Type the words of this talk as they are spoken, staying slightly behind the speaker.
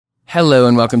Hello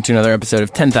and welcome to another episode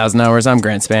of 10,000 Hours. I'm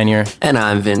Grant Spanier. And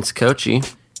I'm Vince Kochi.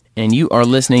 And you are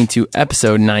listening to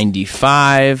episode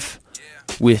 95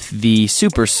 with the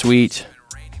super sweet,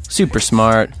 super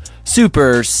smart,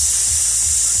 I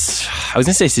was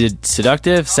going to say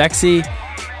seductive, sexy.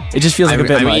 It just feels like a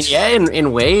bit much. Yeah,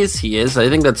 in ways he is. I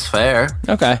think that's fair.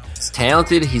 Okay. He's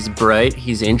talented, he's bright,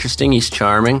 he's interesting, he's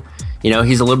charming. You know,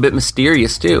 he's a little bit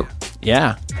mysterious too.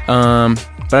 Yeah.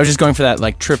 But I was just going for that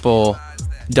like triple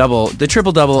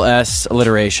double S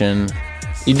alliteration.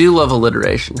 You do love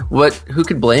alliteration. Who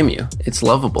could blame you? It's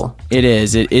lovable. It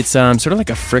is. It's sort of like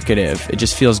a fricative. It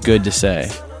just feels good to say.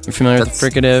 You're familiar with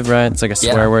fricative, right? It's like a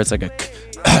swear word. It's like a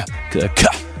k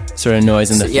sort of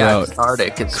noise in the throat. Yeah, it's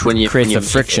cathartic. It's when you creates a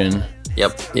friction.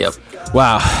 Yep.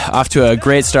 Wow, off to a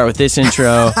great start with this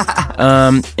intro.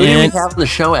 Who did we have on the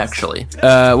show actually?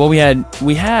 Well, we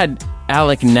had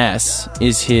Alec Ness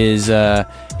is his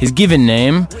given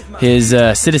name, his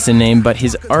citizen name, but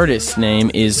his artist name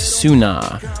is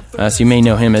Suna. So you may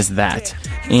know him as that.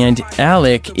 And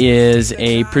Alec is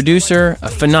a producer, a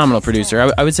phenomenal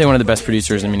producer. I would say one of the best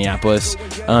producers in Minneapolis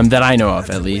that I know of,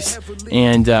 at least.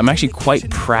 And I'm actually quite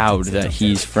proud that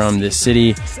he's from this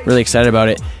city. Really excited about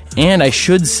it. And I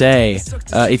should say,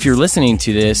 if you're listening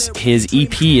to this, his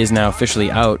EP is now officially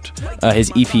out.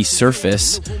 His EP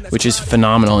Surface, which is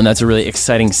phenomenal, and that's a really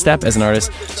exciting step as an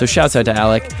artist. So shouts out to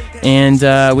Alec. And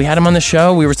we had him on the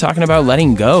show. We were talking about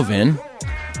letting go, Vin.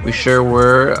 We sure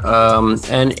were,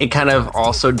 and it kind of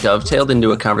also dovetailed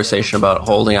into a conversation about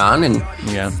holding on and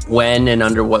when and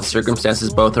under what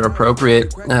circumstances both are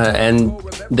appropriate, and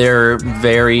their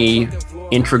very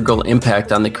integral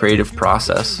impact on the creative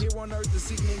process.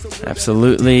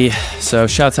 Absolutely. So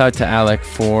shouts out to Alec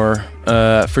for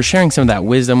sharing some of that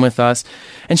wisdom with us.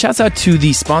 And shouts out to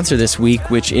the sponsor this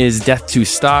week, which is Death to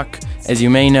Stock. As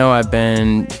you may know, I've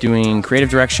been doing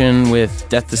creative direction with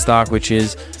Death to Stock, which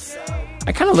is,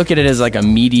 I kind of look at it as like a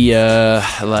media,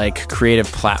 like creative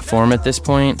platform at this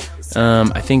point.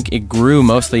 I think it grew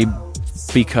mostly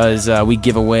because we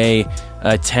give away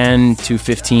 10 to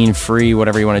 15 free,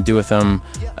 whatever you want to do with them,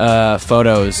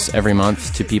 photos every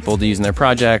month to people to use in their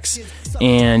projects.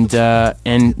 And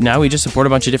now we just support a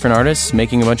bunch of different artists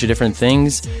making a bunch of different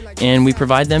things, and we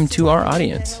provide them to our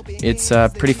audience. It's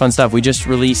pretty fun stuff. We just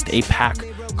released a pack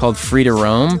called Free to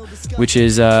Roam, which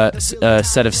is a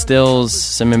set of stills,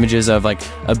 some images of like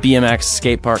a BMX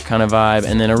skate park kind of vibe,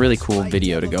 and then a really cool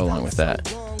video to go along with that.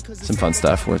 Some fun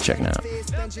stuff worth checking out.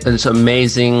 It's an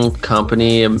amazing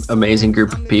company, amazing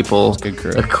group of people, good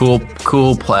crew. A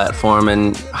cool platform,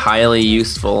 and highly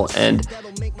useful. And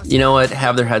you know what?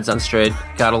 Have their heads on straight.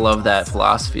 Gotta love that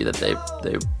philosophy that they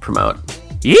promote.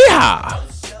 Yeah!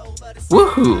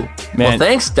 Woohoo! Man. Well,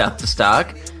 thanks, Death to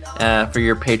Stock, for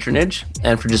your patronage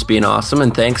and for just being awesome.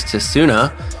 And thanks to Suna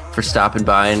for stopping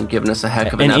by and giving us a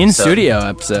heck of an episode. An in-studio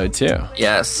episode, too.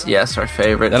 Yes, our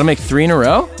favorite. That'll make 3 in a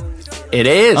row? It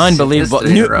is. Unbelievable.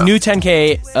 It is New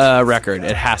 10K record.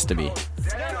 It has to be.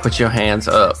 Put your hands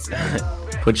up.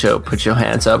 Put your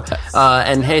hands up.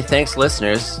 And hey, thanks,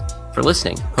 listeners, for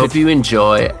listening. Hope you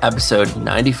enjoy episode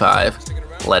 95,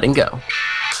 Letting Go.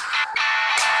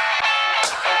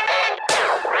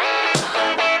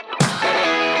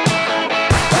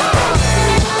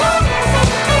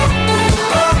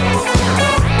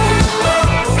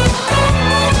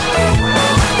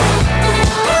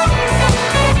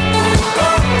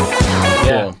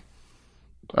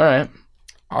 All right.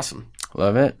 Awesome.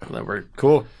 Love it. We're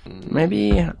cool.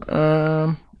 Maybe I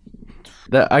got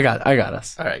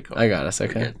us. All right, cool. I got us.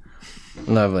 Okay.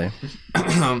 Lovely.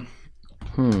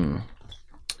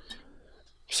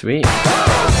 Sweet.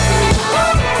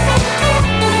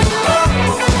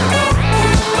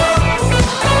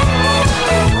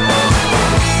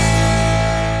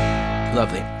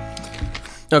 Lovely.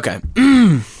 Okay.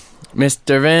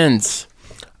 Mr. Vince.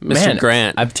 Mr.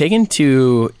 Grant. I've taken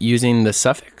to using the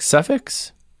suffix,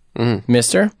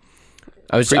 Mr.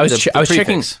 I was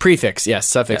checking prefix. Yes,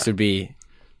 suffix would be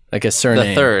like a surname.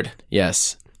 The third.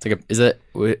 Yes. It's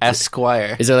like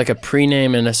Esquire. Is there like a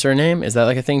prename and a surname? Is that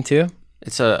like a thing too?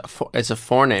 It's a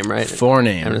forename, right?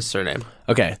 Forename and a surname.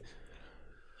 Okay.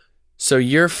 So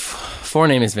your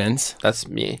forename is Vince. That's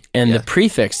me. And the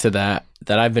prefix to that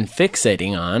I've been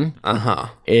fixating on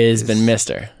is been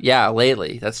Mr. Yeah,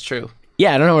 lately. That's true.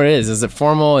 Yeah, I don't know what it is. Is it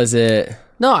formal? Is it...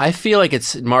 No, I feel like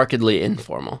it's markedly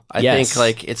informal. I think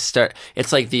like it's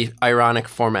like the ironic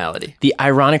formality. The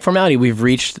ironic formality. We've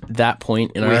reached that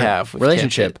point in our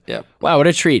relationship. Yep. Wow, what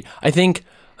a treat. I think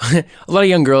a lot of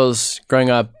young girls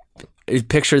growing up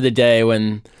picture the day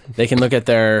when they can look at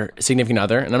their significant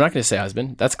other, and I'm not going to say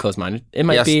husband. That's closed-minded. It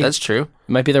might be. That's true.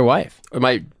 It might be their wife. It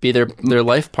might be their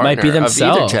life partner. Might be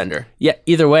themselves. Of either gender. Yeah,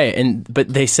 either way. But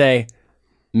they say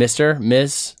Mr.,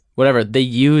 Ms., whatever. They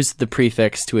use the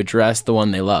prefix to address the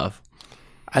one they love.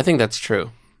 I think that's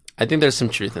true. I think there's some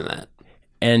truth in that.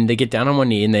 And they get down on one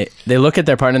knee and they look at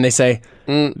their partner and they say,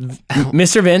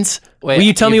 Mr. Vince, will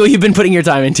you tell me what you've been putting your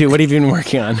time into? What have you been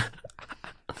working on?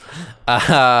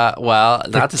 Well,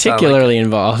 not particularly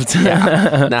involved.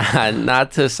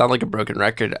 not to sound like a broken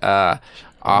record.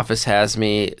 Office has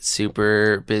me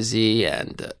super busy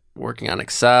and working on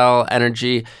Excel,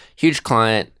 Energy, huge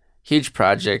client, huge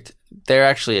project. They're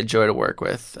actually a joy to work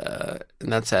with,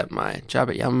 and that's at my job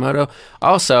at Yamamoto.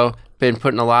 Also, been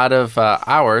putting a lot of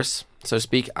hours, so to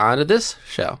speak, onto this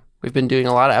show. We've been doing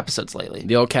a lot of episodes lately.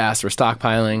 The old cast, we're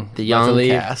stockpiling. The young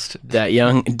cast. That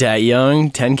young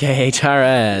 10K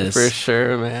HRS. For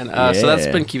sure, man. So that's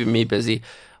been keeping me busy.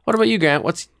 What about you, Grant?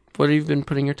 What have you been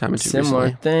putting your time into Similar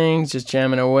recently? things, just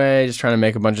jamming away, just trying to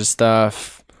make a bunch of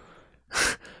stuff.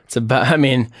 It's about,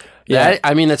 yeah.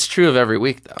 That's true of every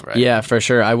week, though, right? Yeah, for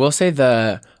sure. I will say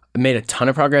I made a ton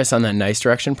of progress on that Nice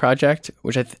Direction project,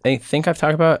 which I think I've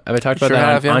talked about. Have I talked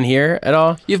about that on here at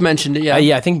all? You've mentioned it, yeah.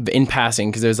 Yeah, I think in passing,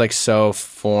 because it was like so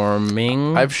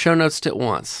forming. I've show notes it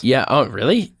once. Yeah. Oh,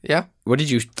 really? Yeah. What did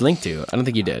you link to? I don't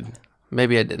think you did.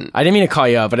 Maybe I didn't. I didn't mean to call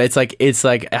you out, but it's like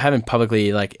I haven't publicly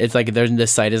it's like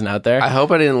this site isn't out there. I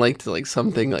hope I didn't link to like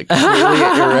something like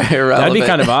really irrelevant. That'd be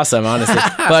kind of awesome, honestly.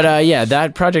 But yeah,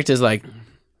 that project is like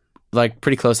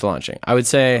pretty close to launching. I would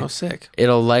say. Oh, sick!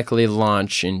 It'll likely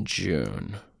launch in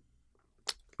June,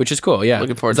 which is cool. Yeah,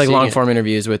 looking forward. It's like long form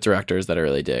interviews with directors that I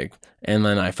really dig, and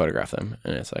then I photograph them,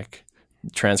 and it's like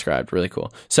transcribed, really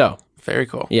cool. So. Very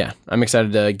cool. Yeah, I'm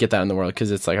excited to get that in the world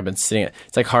because it's like I've been sitting.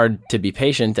 It's like hard to be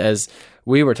patient, as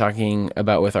we were talking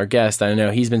about with our guest. I know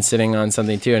he's been sitting on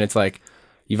something too, and it's like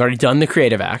you've already done the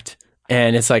creative act,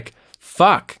 and it's like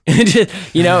fuck,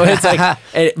 It's like,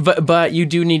 but you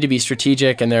do need to be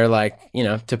strategic, and they're like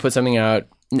to put something out,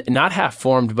 not half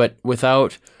formed, but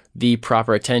without the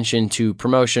proper attention to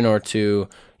promotion or to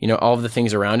all of the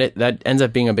things around it. That ends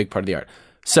up being a big part of the art.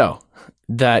 So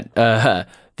that.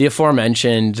 The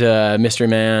aforementioned Mystery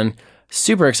Man,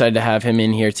 super excited to have him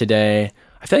in here today.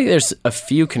 I feel like there's a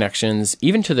few connections,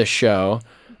 even to the show.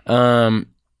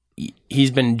 He's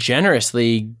been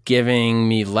generously giving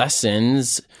me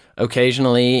lessons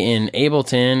occasionally in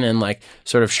Ableton and like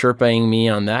sort of Sherpaing me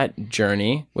on that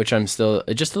journey, which I'm still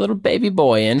just a little baby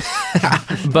boy in.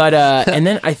 But and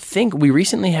then I think we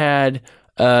recently had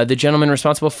the gentleman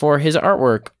responsible for his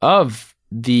artwork of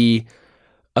the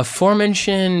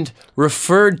aforementioned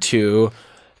referred to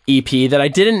EP that I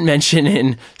didn't mention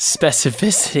in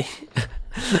specificity.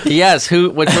 Yes,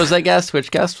 which was that guest?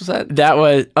 Which guest was that? That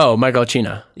was Michael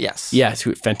China. Yes.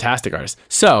 Fantastic artist.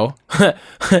 So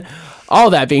all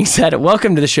that being said,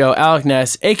 welcome to the show, Alec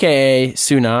Ness, aka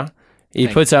Suna. He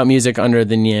puts out music under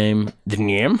the name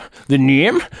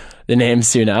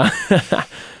Suna.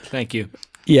 Thank you.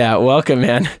 Yeah, welcome,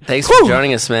 man. Thanks for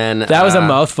joining us, man. That was a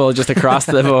mouthful just across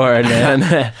the board,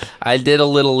 man. I did a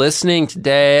little listening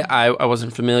today. I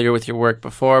wasn't familiar with your work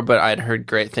before, but I'd heard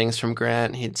great things from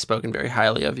Grant. He'd spoken very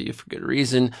highly of you for good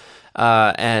reason.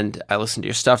 And I listened to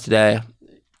your stuff today.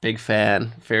 Big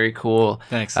fan. Very cool.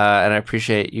 Thanks. And I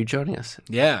appreciate you joining us.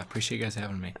 Yeah, appreciate you guys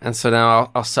having me. And so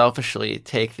now I'll selfishly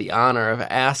take the honor of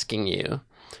asking you,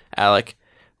 Alec,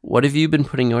 what have you been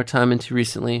putting your time into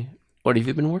recently? What have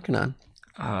you been working on?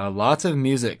 Lots of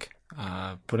music.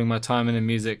 Putting my time into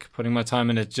music. Putting my time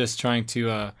into just trying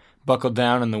to buckle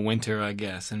down in the winter, I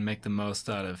guess, and make the most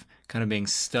out of kind of being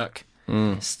stuck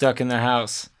in the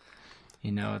house.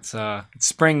 It's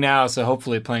spring now, so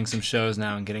hopefully playing some shows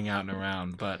now and getting out and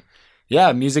around. But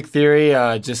yeah, music theory,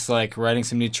 just like writing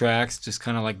some new tracks, just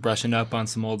kind of like brushing up on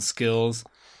some old skills.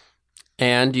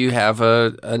 And you have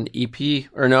an EP,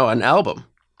 or no, an album.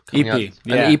 EP.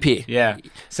 Yeah. An EP. Yeah,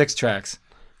 6 tracks.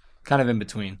 Kind of in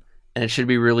between. And it should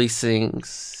be releasing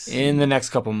in the next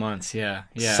couple months, yeah.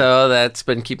 So that's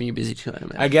been keeping you busy too, I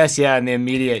imagine. I guess, yeah, in the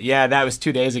immediate. Yeah, that was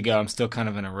 2 days ago. I'm still kind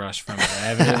of in a rush from it.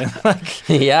 I haven't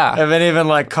even I haven't even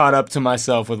caught up to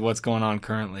myself with what's going on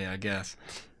currently, I guess.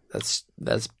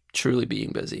 That's truly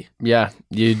being busy. Yeah,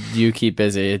 you keep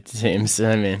busy, it seems.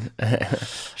 I mean,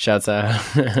 shouts out.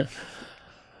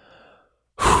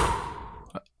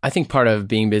 I think part of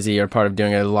being busy or part of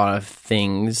doing a lot of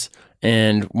things,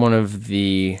 and one of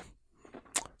the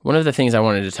things I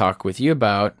wanted to talk with you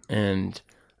about, and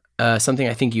something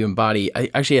I think you embody.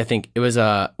 I think it was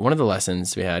one of the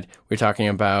lessons we had. You were talking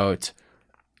about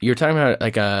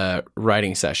like a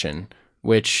writing session,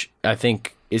 which I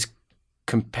think is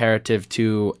comparative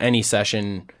to any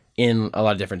session in a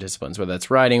lot of different disciplines, whether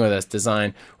that's writing, whether that's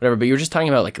design, whatever. But you were just talking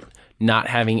about like not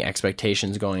having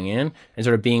expectations going in and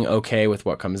sort of being okay with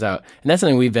what comes out. And that's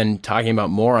something we've been talking about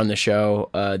more on the show.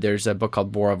 There's a book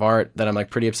called War of Art that I'm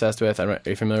like pretty obsessed with. Are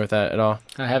you familiar with that at all?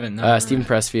 I haven't. No. Stephen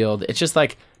Pressfield. It's just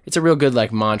like, it's a real good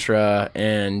like mantra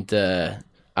and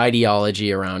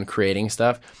ideology around creating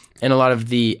stuff. And a lot of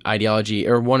the ideology,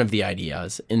 or one of the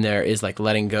ideas in there, is like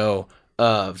letting go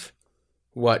of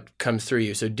what comes through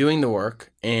you. So doing the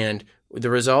work, and the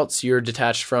results you're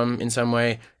detached from in some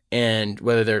way, and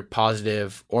whether they're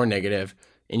positive or negative,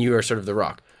 and you are sort of the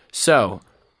rock. So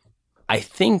I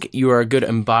think you are a good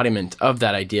embodiment of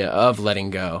that idea of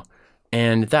letting go.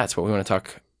 And that's what we want to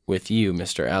talk with you,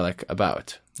 Mr. Alec,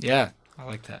 about. Yeah, I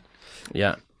like that.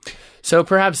 Yeah. So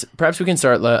perhaps we can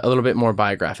start a little bit more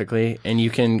biographically, and you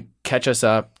can catch us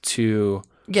up to...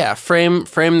 Yeah, frame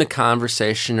the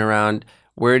conversation around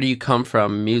where do you come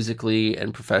from musically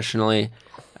and professionally,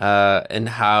 and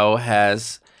how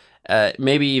has...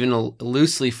 maybe even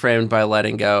loosely framed by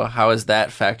letting go, how has that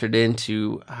factored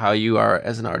into how you are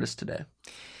as an artist today?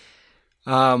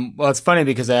 Well, it's funny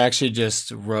because I actually just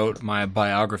wrote my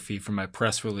biography for my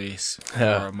press release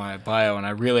for my bio, and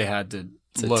I really had to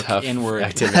look inward.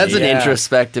 Activity. That's an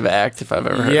introspective act if I've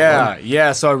ever heard of one.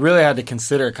 Yeah. So I really had to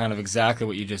consider kind of exactly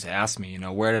what you just asked me. You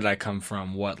know, where did I come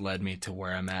from? What led me to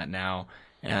where I'm at now?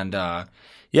 And I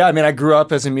mean, I grew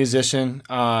up as a musician.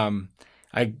 I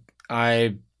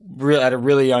at a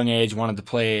really young age wanted to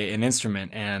play an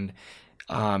instrument, and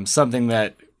something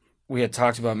that we had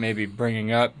talked about maybe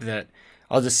bringing up that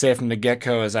I'll just say from the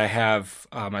get-go is I have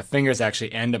my fingers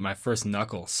actually end at my first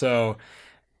knuckle. So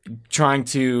trying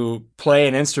to play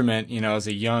an instrument, you know, as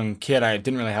a young kid, I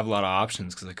didn't really have a lot of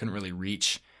options because I couldn't really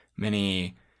reach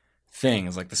many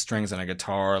things like the strings on a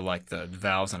guitar, like the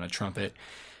valves on a trumpet.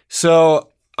 So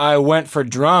I went for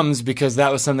drums because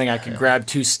that was something I could grab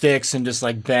two sticks and just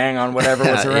like bang on whatever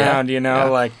was around, you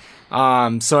know, like,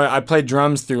 so I played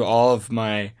drums through all of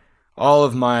my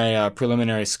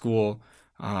preliminary school,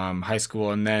 high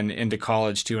school, and then into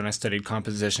college too. And I studied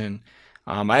composition.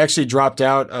 I actually dropped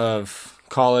out of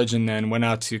college and then went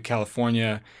out to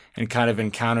California and kind of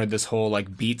encountered this whole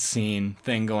like beat scene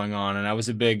thing going on. And I was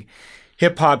a big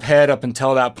hip hop head up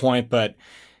until that point,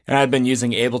 and I'd been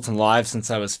using Ableton Live since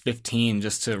I was 15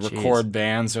 just to record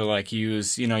bands or like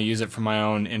use it for my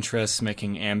own interests,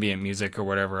 making ambient music or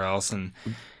whatever else, and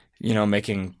you know,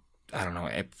 making, I don't know,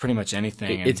 pretty much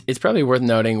anything. It's probably worth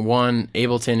noting, one,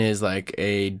 Ableton is like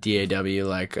a DAW,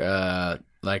 like a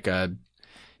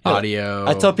audio.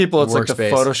 I tell people it's workspace. like the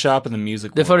Photoshop of the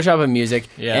music. The Photoshop of music.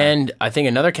 Yeah. And I think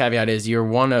another caveat is you're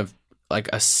one of like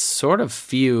a sort of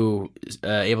few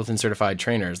Ableton certified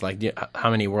trainers. Like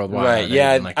how many worldwide? Right.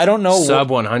 Yeah. Like I don't know.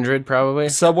 Sub 100 probably.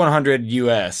 Sub 100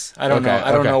 US. I don't know.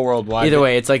 I don't know worldwide. Either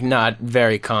way, it's like not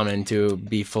very common to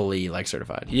be fully like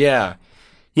certified. Yeah.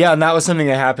 Yeah. And that was something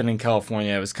that happened in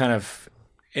California. It was kind of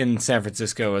in San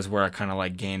Francisco is where I kind of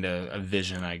like gained a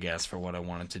vision, I guess, for what I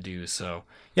wanted to do. So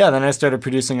yeah, then I started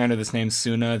producing under this name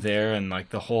Suna there, and like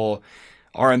the whole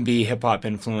R&B hip hop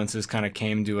influences kind of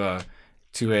came to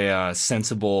a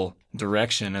sensible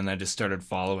direction, and I just started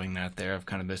following that there. I've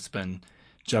kind of just been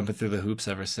jumping through the hoops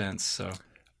ever since. So,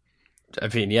 I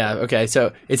mean, yeah, okay.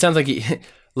 So it sounds like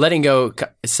letting go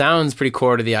sounds pretty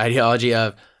core to the ideology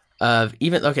of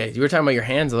even, okay, you were talking about your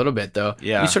hands a little bit though.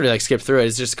 Yeah. You sort of like skip through it.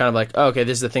 It's just kind of like, oh, okay,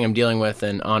 this is the thing I'm dealing with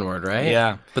and onward, right?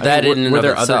 Yeah. But that in and of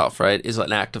itself, right, is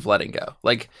an act of letting go.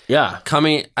 Like, yeah,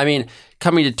 coming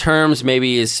to terms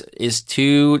maybe is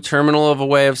too terminal of a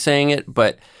way of saying it,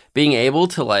 but being able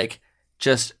to like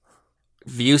just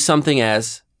view something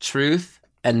as truth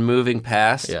and moving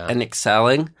past and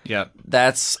excelling. Yeah.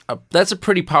 That's a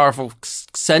pretty powerful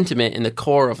sentiment in the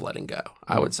core of letting go,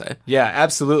 I would say. Yeah,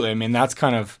 absolutely. I mean, that's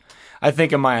kind of, I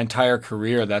think in my entire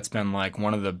career, that's been like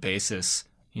one of the basis,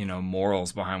 you know,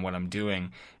 morals behind what I'm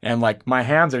doing. And like my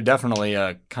hands are definitely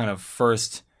a kind of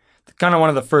one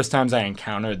of the first times I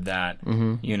encountered that,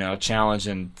 you know, challenge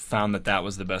and found that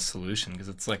was the best solution. Because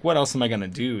it's like, what else am I going to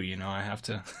do? You know, I have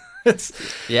to, it's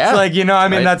like, you know, I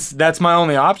mean, that's my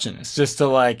only option. It's just to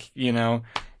like, you know,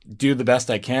 do the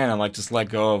best I can and like just let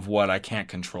go of what I can't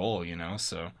control, you know,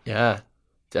 so. Yeah.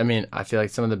 I mean, I feel like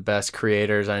some of the best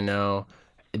creators I know,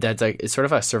 that's like, it's sort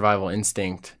of a survival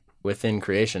instinct within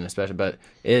creation, especially, but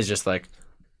it is just like,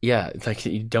 yeah, it's like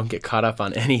you don't get caught up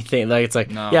on anything. Like it's like,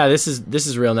 yeah, this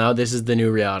is real now. This is the new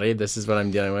reality. This is what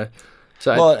I'm dealing with.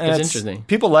 So well, it's interesting.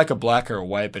 People like a black or a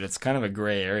white, but it's kind of a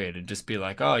gray area to just be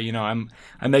like, oh, I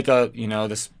make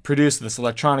produce this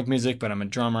electronic music, but I'm a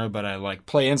drummer, but I like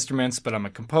play instruments, but I'm a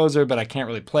composer, but I can't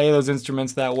really play those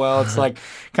instruments that well. It's like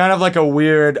kind of like a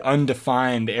weird,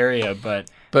 undefined area, but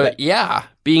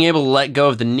being able to let go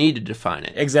of the need to define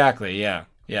it. Exactly. Yeah,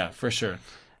 for sure.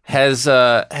 Has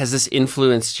this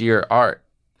influenced your art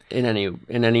in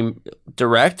any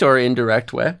direct or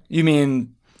indirect way? You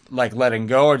mean like letting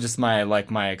go, or just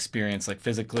my experience, like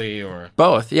physically, or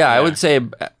both? Yeah, I would say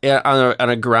on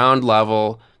a ground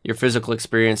level, your physical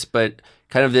experience, but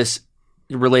kind of this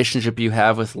relationship you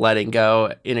have with letting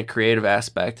go in a creative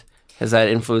aspect. Has that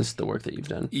influenced the work that you've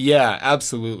done? Yeah,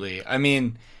 absolutely. I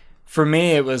mean, for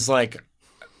me, it was like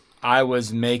I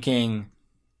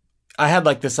had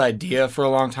like this idea for a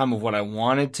long time of what I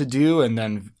wanted to do, and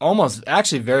then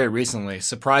actually very recently,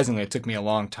 surprisingly, it took me a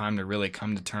long time to really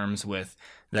come to terms with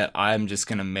that I'm just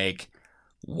going to make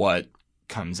what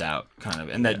comes out, kind of.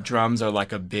 And that drums are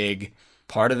like a big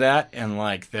part of that, and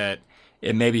like that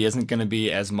it maybe isn't going to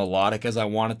be as melodic as I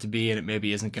want it to be, and it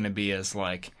maybe isn't going to be as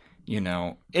like,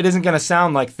 it isn't going to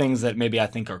sound like things that maybe I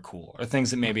think are cool or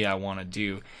things that maybe I want to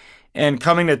do. And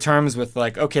coming to terms with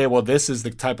like, okay, well, this is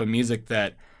the type of music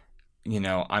that,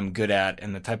 I'm good at,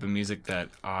 and the type of music that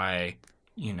I,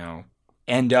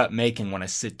 end up making when I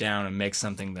sit down and make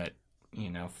something that,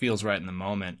 feels right in the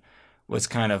moment, was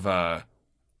kind of a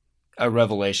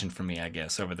revelation for me, I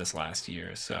guess, over this last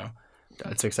year. So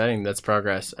that's exciting. That's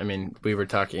progress. I mean, we were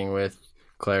talking with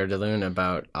Claire DeLune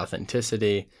about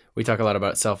authenticity. We talk a lot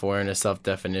about self-awareness,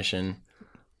 self-definition.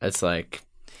 It's like,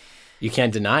 you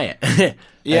can't deny it at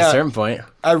a certain point.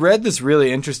 I read this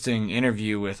really interesting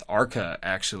interview with Arca,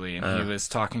 actually, and he was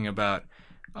talking about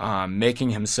making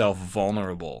himself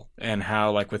vulnerable, and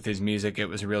how like with his music it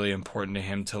was really important to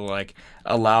him to like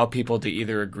allow people to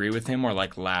either agree with him or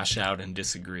like lash out and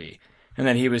disagree, and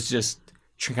then he was just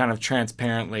kind of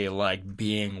transparently like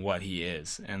being what he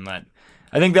is. And that,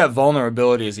 I think that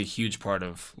vulnerability is a huge part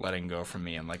of letting go for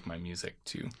me and like my music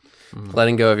too.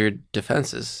 Letting go of your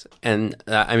defenses. And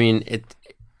I mean,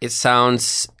 it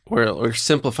sounds, we're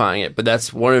simplifying it, but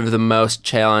that's one of the most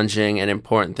challenging and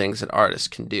important things that artists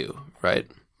can do,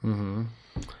 right? Mm-hmm.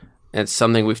 It's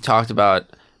something we've talked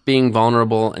about, being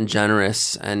vulnerable and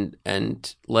generous and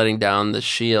letting down the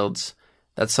shields.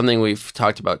 That's something we've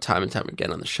talked about time and time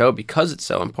again on the show because it's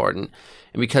so important,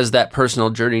 and because that personal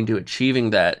journey to achieving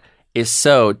that is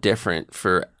so different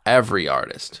for every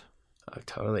artist. Oh,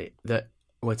 totally.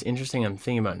 What's interesting I'm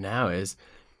thinking about now is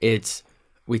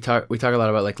we talk a lot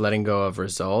about like letting go of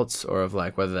results, or of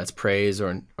like whether that's praise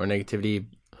or negativity,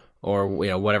 or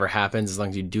whatever happens, as long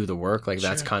as you do the work, like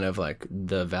that's kind of like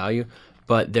the value.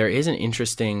 But there is an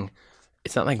interesting,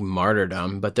 it's not like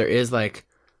martyrdom, but there is like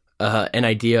an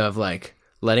idea of like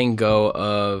letting go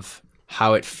of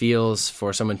how it feels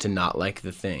for someone to not like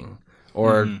the thing,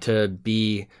 or to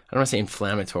be, I don't want to say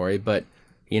inflammatory, but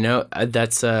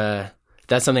that's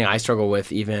something I struggle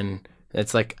with. Even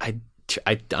it's like I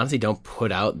honestly don't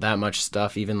put out that much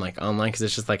stuff even like online, because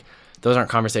it's just like those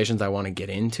aren't conversations I want to get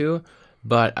into.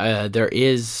 But there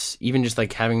is, even just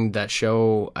like having that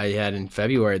show I had in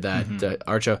February, that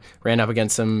art show, ran up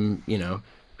against some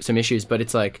some issues. But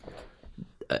it's like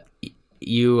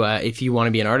if you want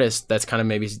to be an artist, that's kind of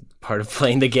maybe part of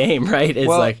playing the game, right?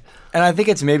 It's and I think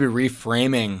it's maybe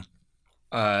reframing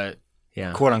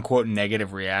quote unquote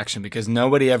negative reaction, because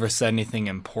nobody ever said anything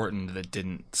important that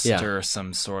didn't stir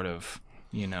some sort of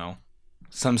If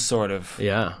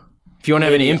you want to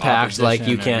have an impact, like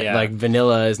you can't, like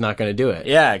vanilla is not going to do it.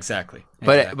 Yeah, exactly.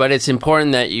 But it's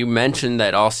important that you mention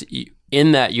that also,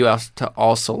 in that you have to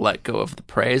also let go of the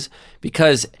praise,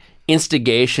 because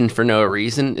instigation for no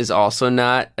reason is also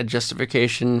not a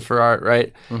justification for art,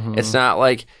 right? Mm-hmm. It's not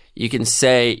like you can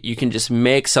just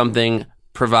make something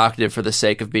provocative for the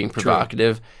sake of being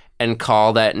provocative. True. And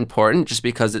call that important just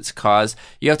because it's cause.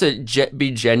 You have to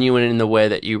be genuine in the way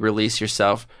that you release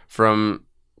yourself from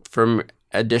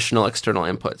additional external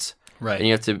inputs. Right. And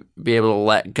you have to be able to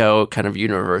let go kind of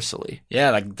universally. Yeah,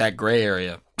 like that gray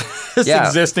area.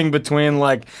 Existing between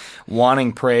like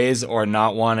wanting praise or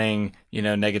not wanting,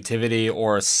 negativity,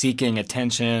 or seeking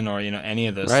attention, or, any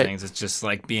of those things. It's just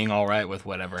like being all right with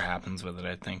whatever happens with it,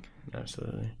 I think.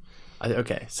 Absolutely.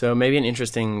 Okay, so maybe an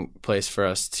interesting place for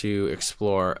us to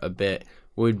explore a bit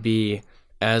would be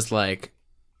as like,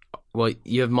 well,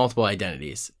 you have multiple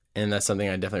identities, and that's something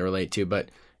I definitely relate to, but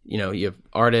you have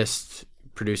artist,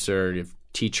 producer, you have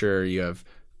teacher, you have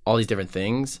all these different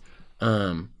things.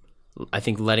 I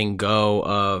think letting go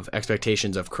of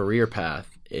expectations of career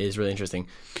path is really interesting.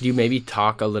 Could you maybe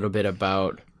talk a little bit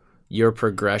about your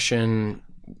progression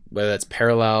whether that's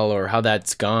parallel or how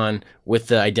that's gone with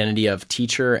the identity of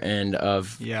teacher and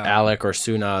of Alec or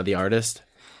Suna, the artist?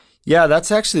 Yeah,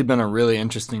 that's actually been a really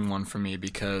interesting one for me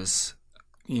because,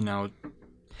 you know,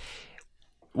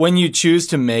 when you choose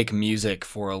to make music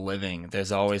for a living,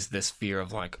 there's always this fear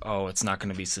of like, oh, it's not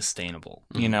going to be sustainable.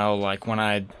 You know, like when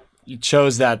I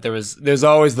chose that, there's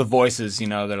always the voices, you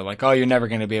know, that are like, oh, you're never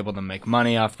going to be able to make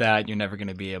money off that. You're never going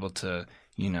to be able to,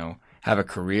 you know, have a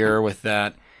career with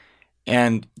that.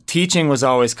 And teaching was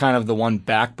always kind of the one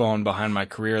backbone behind my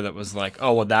career that was like,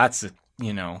 oh, well, that's,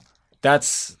 you know,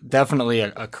 that's definitely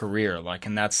a career. Like,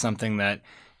 and that's something that,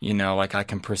 you know, like I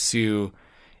can pursue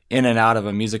in and out of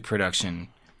a music production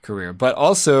career. But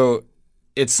also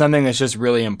it's something that's just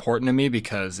really important to me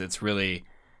because it's really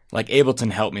like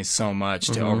Ableton helped me so much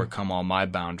to overcome all my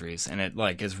boundaries. And it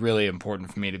like is really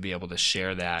important for me to be able to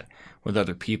share that with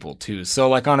other people too. So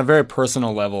like on a very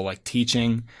personal level, like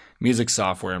teaching music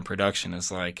software and production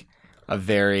is like a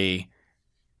very,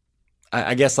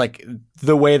 I guess like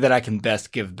the way that I can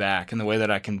best give back and the way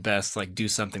that I can best like do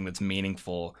something that's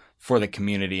meaningful for the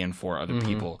community and for other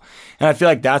people. And I feel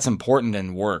like that's important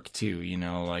in work too, you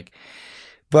know, like,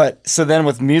 but so then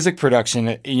with music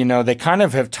production, you know, they kind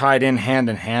of have tied in hand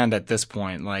at this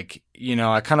point. Like, you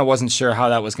know, I kind of wasn't sure how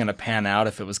that was going to pan out,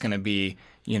 if it was going to be,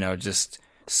 you know, just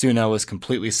Suna was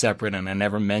completely separate and I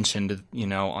never mentioned, you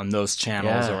know, on those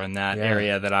channels or in that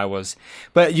area that I was,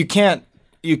 but you can't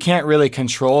really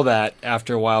control that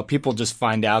after a while. People just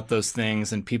find out those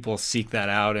things and people seek that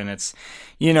out. And it's,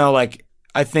 you know, like,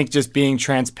 I think just being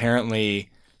transparently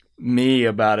me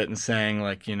about it and saying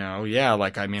like, you know, yeah,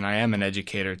 like, I mean, I am an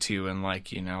educator too. And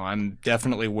like, you know, I'm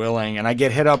definitely willing. And I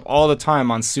get hit up all the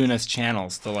time on Suna's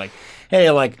channels to like,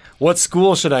 hey, like, what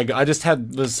school should I go? I just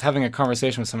was having a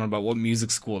conversation with someone about what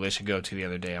music school they should go to the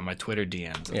other day on my Twitter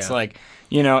DMs. It's like,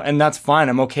 you know, and that's fine.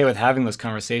 I'm okay with having those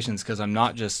conversations because I'm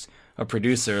not just a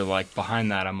producer. Like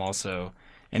behind that, I'm also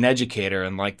an educator,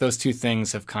 and like those two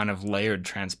things have kind of layered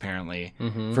transparently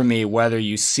for me, whether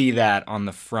you see that on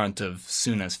the front of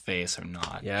Suna's face or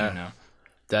not. Yeah, you know?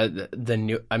 the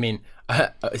new. I mean,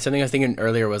 something I was thinking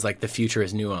earlier was like the future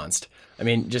is nuanced. I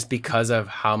mean, just because of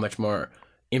how much more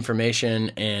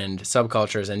information and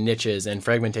subcultures and niches and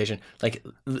fragmentation, like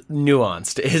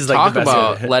nuanced is like talk the best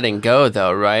about way letting go,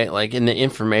 though, right? Like in the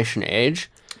information age,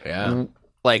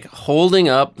 like holding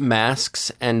up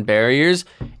masks and barriers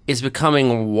is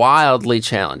becoming wildly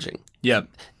challenging. Yep.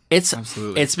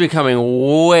 Absolutely. It's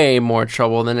becoming way more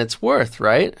trouble than it's worth,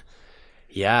 right?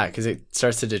 Yeah, because it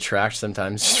starts to detract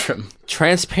sometimes from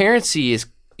transparency is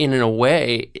in a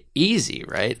way easy,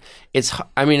 right? It's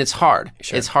hard.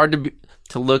 Sure. It's hard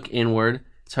to look inward.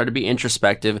 It's hard to be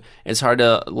introspective. It's hard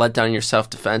to let down your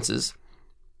self-defenses.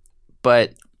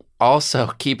 But also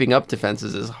keeping up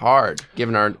defenses is hard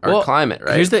given our climate,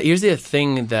 right? Here's the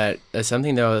thing that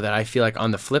something though that I feel like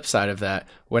on the flip side of that,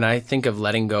 when I think of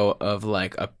letting go of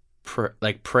like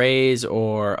like praise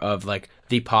or of like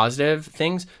the positive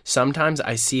things, sometimes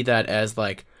I see that as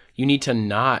like you need to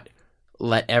not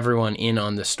let everyone in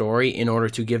on the story in order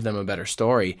to give them a better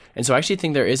story. And so I actually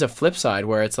think there is a flip side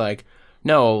where it's like,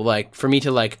 no, like for me to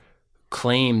like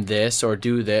claim this or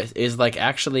do this is like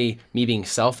actually me being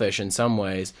selfish in some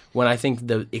ways, when I think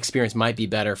the experience might be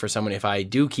better for someone if I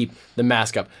do keep the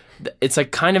mask up. It's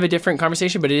like kind of a different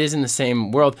conversation, but it is in the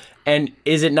same world. And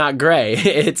is it not gray?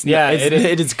 It is gray.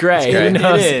 It's gray. It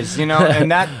is, you know, and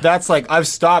that's like, I've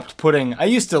stopped putting, I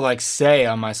used to like say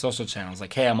on my social channels,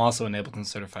 like, hey, I'm also an Ableton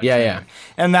certified trainer. Yeah.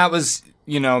 And that was,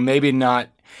 you know, maybe not,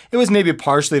 it was maybe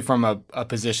partially from a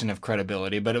position of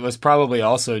credibility, but it was probably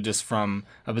also just from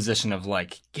a position of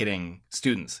like getting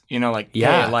students, you know, like,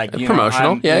 hey, like, you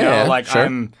promotional. Know, like sure.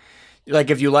 I'm like,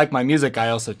 if you like my music, I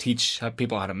also teach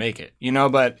people how to make it, you know,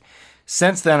 but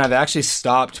since then I've actually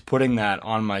stopped putting that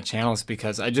on my channels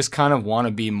because I just kind of want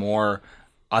to be more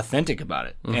authentic about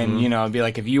it. And, you know, be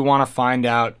like, if you want to find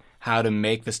out how to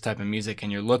make this type of music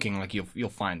and you're looking, like you'll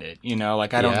find it, you know,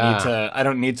 like I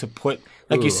don't need to put,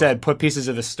 like you said, put pieces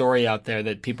of the story out there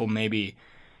that people maybe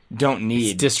don't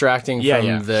need. It's distracting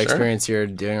from the experience you're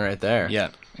doing right there. Yeah,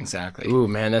 exactly. Ooh,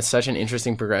 man, that's such an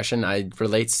interesting progression. I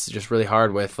relates just really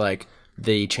hard with like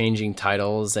the changing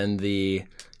titles and the,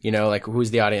 you know, like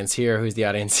who's the audience here? Who's the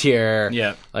audience here?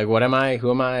 Yeah. Like what am I?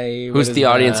 Who am I? Who's the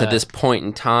audience at this point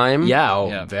in time?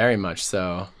 Yeah, very much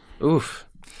so. Oof.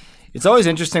 It's always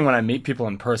interesting when I meet people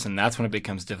in person. That's when it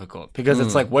becomes difficult because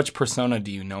it's like, which persona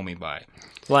do you know me by?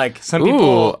 Like some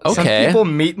people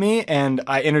meet me and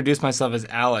I introduce myself as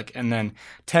Alec, and then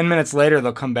 10 minutes later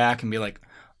they'll come back and be like,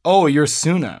 "Oh, you're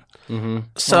Suna." Mm-hmm.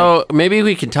 So maybe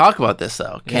we can talk about this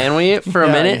though. Can we for a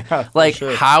minute? Yeah, like,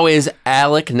 sure. How is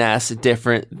Alec Ness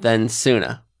different than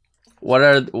Suna?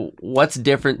 What's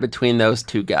different between those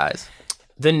two guys?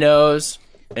 The nose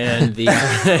and the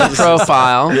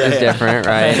profile is different,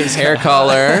 right? Hair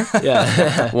color.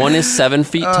 Yeah. One is 7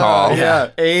 feet tall.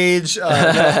 Age.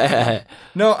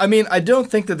 No, I mean, I don't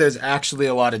think that there's actually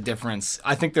a lot of difference.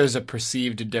 I think there's a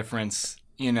perceived difference,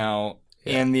 in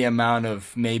the amount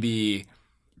of maybe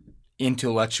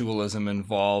intellectualism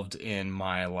involved in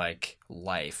my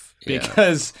life.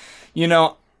 Because,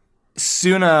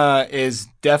 Suna is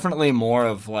definitely more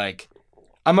of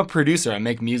I'm a producer. I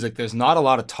make music. There's not a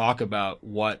lot of talk about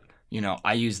what,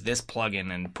 I use this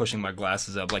plugin and pushing my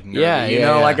glasses up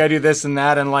nerdy, I do this and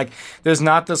that. And there's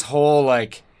not this whole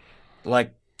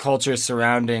culture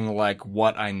surrounding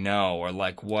what I know or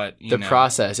what, the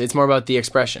process. It's more about the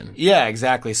expression. Yeah,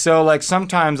 exactly. So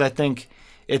sometimes I think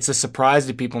it's a surprise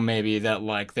to people maybe that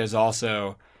there's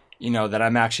also, that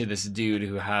I'm actually this dude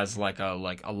who has a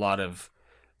lot of,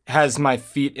 has my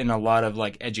feet in a lot of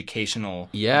educational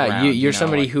ground, you're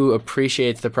somebody who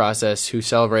appreciates the process, who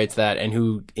celebrates that, and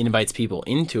who invites people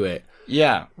into it.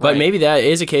 Yeah, but maybe that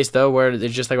is a case though where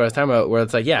it's just like what I was talking about, where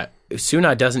it's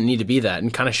Suna doesn't need to be that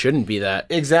and kind of shouldn't be that.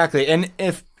 Exactly, and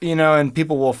if and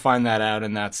people will find that out,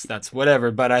 and that's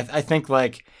whatever. But I think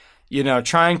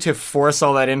trying to force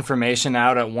all that information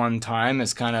out at one time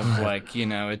is kind of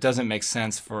it doesn't make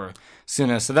sense for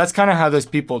Suna. So that's kind of how those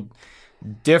people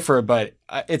differ, but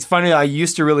it's funny. I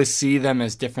used to really see them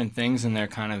as different things, and they're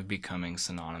kind of becoming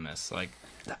synonymous.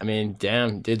 I mean,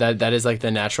 damn, dude, that is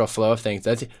the natural flow of things.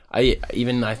 That's I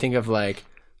think of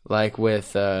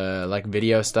with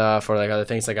video stuff or other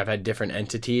things. I've had different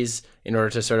entities in order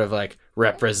to sort of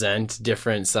represent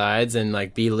different sides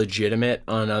and be legitimate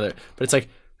on other. But it's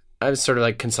I was sort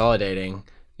of consolidating.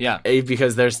 Yeah,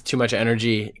 because there's too much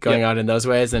energy going on in those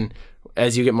ways, and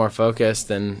as you get more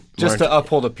focused and just to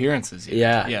uphold appearances.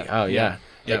 Yeah. Oh, yeah.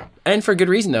 And for good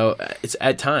reason, though. It's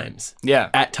at times.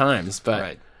 Yeah. At times, but.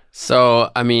 Right.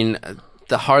 So, I mean,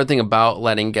 the hard thing about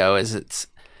letting go is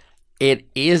it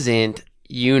isn't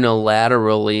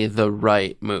unilaterally the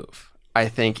right move, I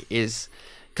think, because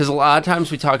a lot of times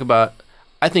we talk about,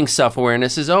 I think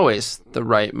self-awareness is always the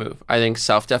right move. I think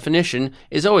self-definition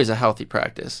is always a healthy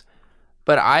practice.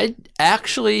 But I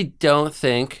actually don't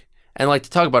think, and to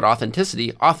talk about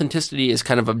authenticity. Authenticity is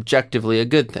kind of objectively a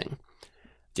good thing.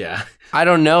 Yeah. I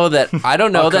don't know that.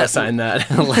 I'll sign that.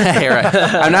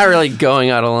 I'm not really going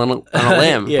out on a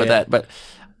limb with that, but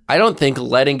I don't think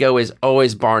letting go is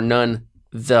always, bar none,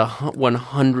 the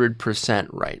 100%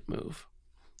 right move.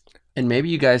 And maybe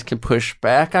you guys can push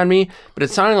back on me, but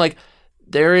it's sounding like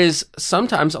there is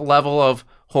sometimes a level of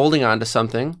holding on to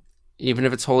something, even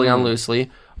if it's holding on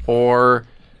loosely, or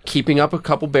keeping up a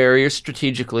couple barriers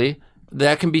strategically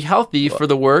that can be healthy for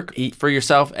the work, for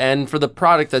yourself, and for the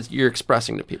product that you're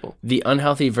expressing to people. The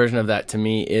unhealthy version of that to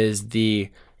me is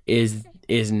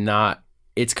not.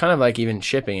 It's kind of even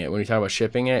shipping it. When we talk about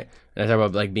shipping it, and I talk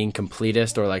about being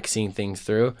completist or seeing things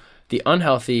through. The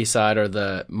unhealthy side or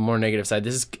the more negative side.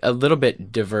 This is a little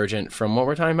bit divergent from what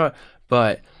we're talking about,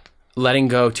 but letting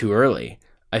go too early,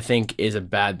 I think, is a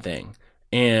bad thing,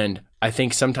 and I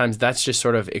think sometimes that's just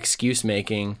sort of excuse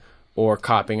making or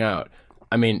copping out.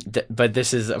 I mean, but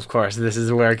this is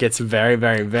where it gets very,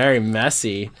 very, very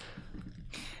messy.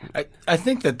 I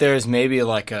think that there's maybe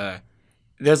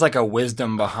there's a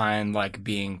wisdom behind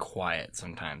being quiet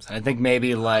sometimes. I think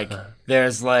maybe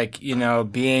there's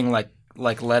being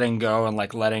letting go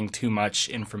and letting too much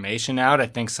information out. I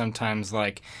think sometimes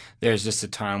there's just a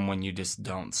time when you just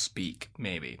don't speak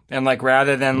maybe. And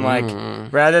rather than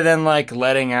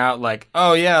letting out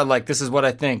oh yeah, this is what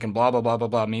I think and blah blah blah blah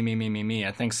blah me.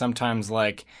 I think sometimes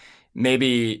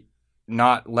maybe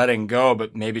not letting go,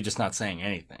 but maybe just not saying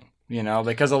anything.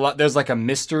 Because there's a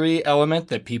mystery element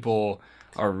that people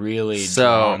are really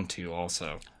drawn to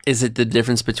also. Is it the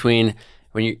difference between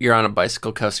when you're on a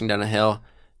bicycle coasting down a hill,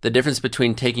 the difference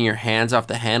between taking your hands off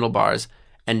the handlebars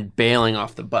and bailing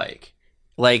off the bike?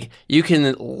 You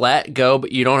can let go,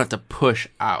 but you don't have to push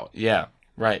out. Yeah,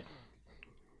 right.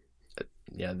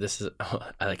 Yeah, this is.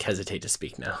 I hesitate to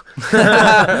speak now.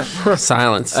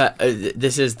 Silence.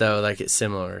 This is though it's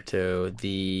similar to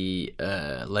the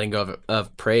letting go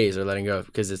of praise or letting go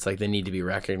because it's they need to be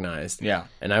recognized. Yeah,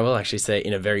 and I will actually say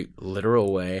in a very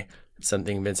literal way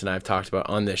something Vince and I have talked about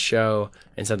on this show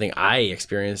and something I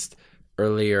experienced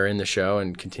earlier in the show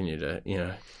and continue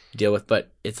to deal with.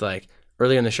 But it's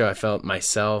earlier in the show I felt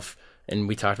myself, and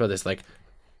we talked about this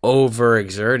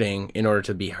overexerting in order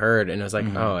to be heard, and it was I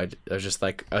was just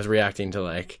I was reacting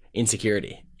to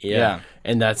insecurity. Yeah,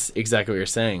 and that's exactly what you're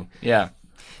saying. Yeah,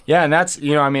 and that's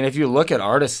if you look at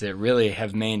artists that really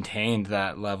have maintained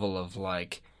that level of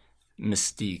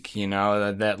mystique,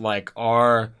 that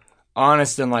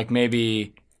honest and like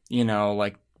maybe, you know,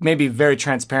 like maybe very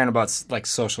transparent about like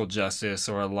social justice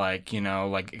or like, you know,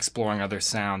 like exploring other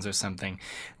sounds or something,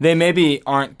 they maybe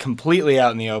aren't completely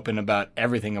out in the open about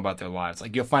everything about their lives.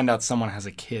 Like you'll find out someone has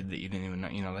a kid that you didn't even know,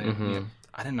 you know,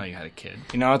 I didn't know you had a kid.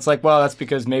 You know, it's like, well, that's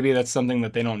because maybe that's something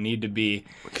that they don't need to be.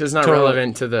 Because it's not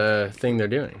relevant to the thing they're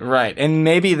doing. Right. And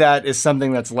maybe that is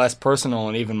something that's less personal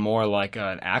and even more like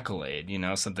an accolade, you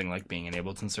know, something like being an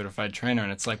Ableton certified trainer.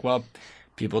 And it's like, well,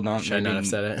 people don't Should not have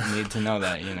said it. need to know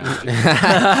that, you know.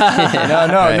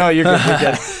 No, you're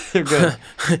good. You're good.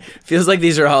 Feels like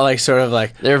these are all like sort of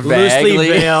like they're loosely vaguely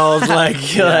veiled,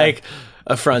 like like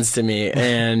affronts to me.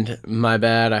 And my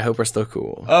bad. I hope we're still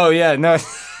cool. Oh yeah, no.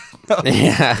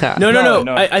 Yeah.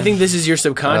 No. I think this is your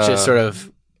subconscious sort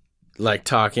of like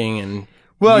talking and.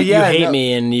 Well, you hate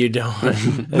me and you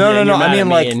don't. No. I mean,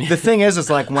 like the thing is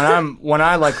like when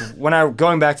I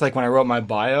going back to like when I wrote my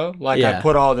bio, like I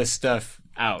put all this stuff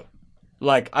out.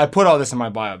 Like I put all this in my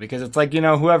bio because it's like, you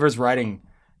know, whoever's writing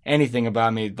anything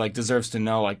about me like deserves to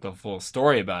know like the full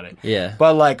story about it. Yeah.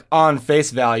 But like on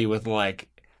face value with like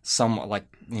someone like,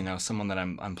 you know, someone that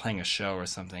I'm playing a show or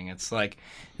something, it's like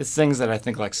it's things that I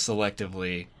think like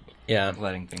selectively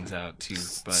letting things out too.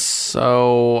 But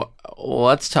so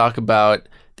let's talk about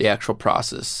the actual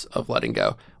process of letting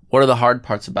go. What are the hard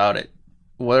parts about it?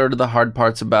 What are the hard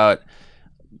parts about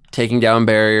taking down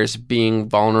barriers, being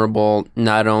vulnerable,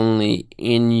 not only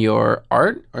in your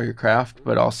art or your craft,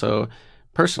 but also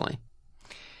personally?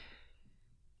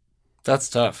 That's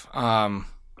tough.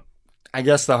 I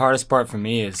guess the hardest part for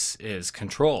me is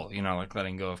control, you know, like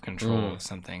letting go of control of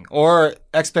something. Or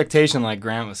expectation, like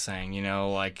Grant was saying, you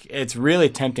know, like it's really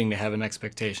tempting to have an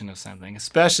expectation of something,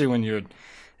 especially when you're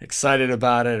excited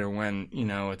about it or when, you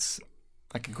know, it's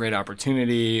like a great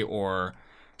opportunity or,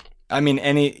 I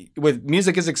mean, with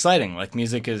music is exciting. Like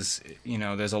music is, you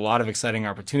know, there's a lot of exciting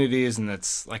opportunities and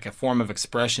it's like a form of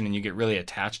expression and you get really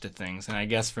attached to things. And I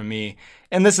guess for me,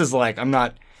 and this is like, I'm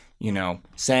not, you know,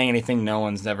 saying anything no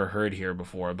one's never heard here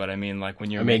before, but I mean, like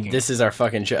when you're this is our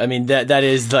fucking show. I mean, that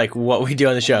is like what we do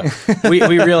on the show. we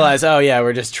realize, oh yeah,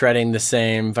 we're just treading the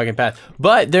same fucking path.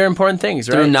 But they're important things,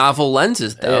 right? Through novel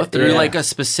lenses, though. Through like a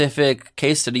specific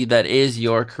case study that is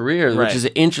your career, which is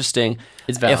interesting,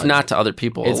 it's valid. If not to other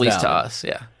people, it's at least valid. to us,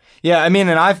 yeah. Yeah, I mean,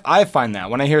 and I find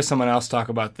that when I hear someone else talk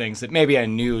about things that maybe I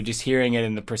knew, just hearing it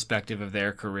in the perspective of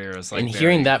their career is like, and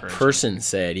hearing that person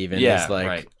say it even is like,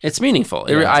 right. It's meaningful.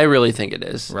 I really think it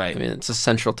is. Right. I mean, it's a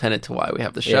central tenet to why we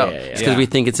have the show. Yeah. It's because we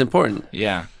think it's important.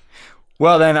 Yeah.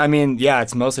 Well, then, I mean,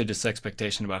 it's mostly just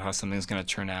expectation about how something's going to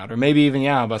turn out, or maybe even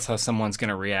about how someone's going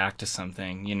to react to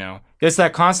something. You know, it's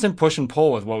that constant push and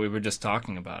pull with what we were just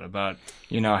talking about,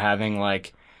 you know, having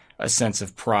like a sense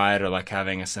of pride or like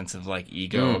having a sense of like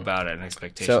ego about it, an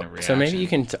expectation of reaction. So maybe you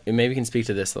can speak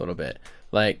to this a little bit.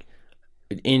 Like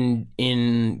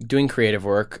in doing creative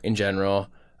work in general,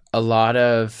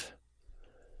 I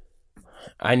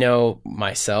know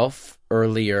myself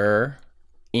earlier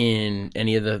in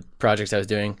any of the projects I was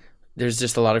doing, there's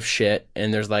just a lot of shit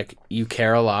and there's like, you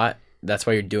care a lot. That's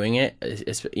why you're doing it.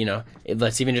 It's, you know,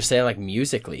 let's even just say like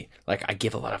musically, like I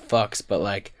give a lot of fucks, but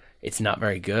like, it's not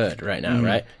very good right now,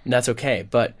 right? And that's okay.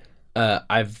 But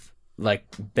I've like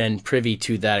been privy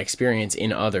to that experience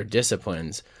in other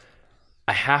disciplines.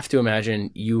 I have to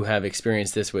imagine you have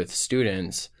experienced this with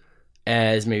students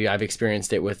as maybe I've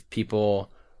experienced it with people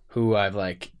who I've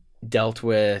like dealt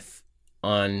with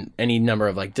on any number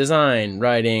of like design,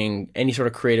 writing, any sort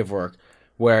of creative work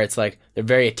where it's like they're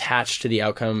very attached to the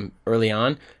outcome early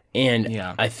on. And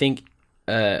I think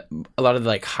a lot of the,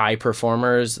 like high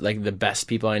performers, like the best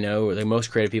people I know, or the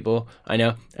most creative people I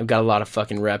know, have got a lot of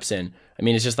fucking reps in. I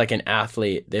mean, it's just like an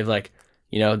athlete. They've like,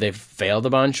 you know, they've failed a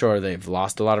bunch, or they've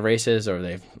lost a lot of races, or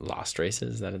they've lost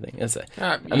races. Is that a thing? That's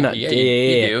I'm not. You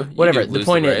do. Whatever. You do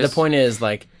the point is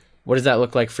like, what does that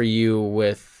look like for you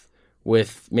with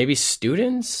maybe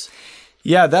students?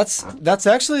 Yeah, that's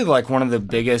actually like one of the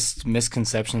biggest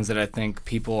misconceptions that I think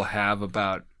people have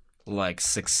about like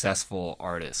successful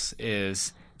artists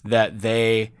is that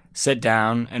they sit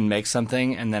down and make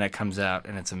something and then it comes out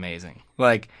and it's amazing.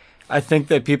 Like, I think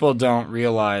that people don't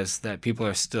realize that people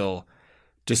are still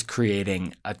just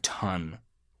creating a ton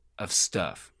of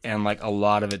stuff, and like a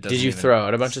lot of it doesn't. Did you throw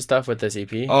out a bunch of stuff with this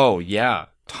EP? Oh yeah,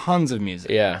 tons of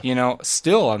music. Yeah, you know,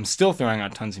 I'm still throwing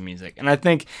out tons of music, and I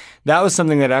think that was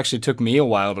something that actually took me a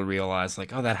while to realize.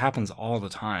 Like, oh, that happens all the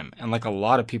time, and like a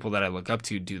lot of people that I look up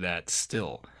to do that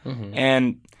still. Mm-hmm.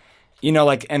 And you know,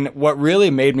 like, and what really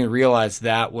made me realize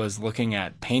that was looking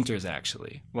at painters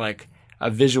actually, like a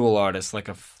visual artist, like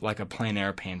a plein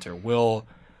air painter will.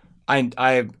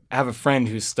 I have a friend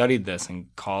who studied this in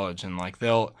college, and like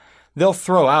they'll they'll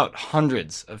throw out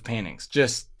hundreds of paintings,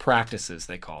 just practices,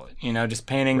 they call it. Just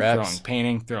painting, Reps. throwing,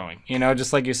 painting, throwing.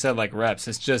 Just like you said, like reps.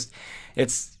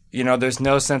 It's there's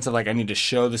no sense of like, I need to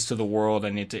show this to the world.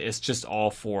 It's just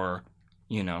all for,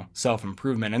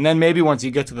 self-improvement. And then maybe once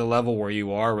you get to the level where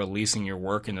you are releasing your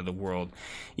work into the world,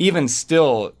 even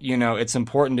still, it's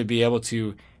important to be able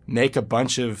to make a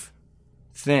bunch of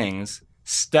things,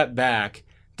 step back,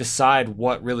 decide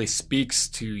what really speaks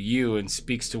to you and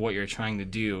speaks to what you're trying to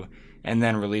do, and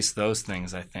then release those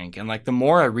things, I think. And like the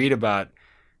more I read about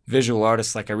visual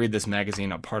artists, like I read this magazine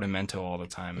Apartamento all the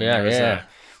time. And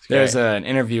there's an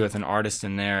interview with an artist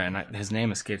in there, and his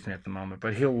name escapes me at the moment,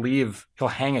 but he'll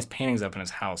hang his paintings up in his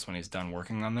house when he's done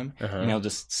working on them, and he'll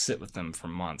just sit with them for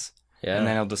months. Yeah. And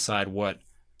then he'll decide what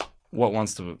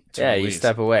wants to release. You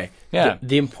step away. Yeah.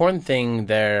 The important thing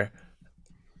there,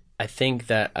 I think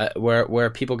that where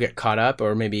people get caught up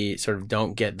or maybe sort of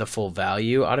don't get the full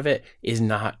value out of it is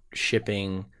not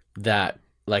shipping that,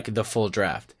 like the full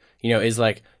draft, is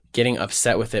like getting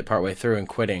upset with it partway through and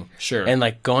quitting. Sure. And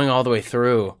like going all the way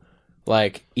through,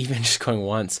 like even just going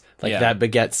once, like that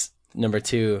begets number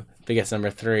 2, begets number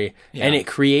 3. Yeah. And it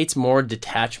creates more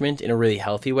detachment in a really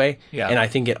healthy way. Yeah. And I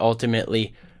think it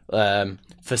ultimately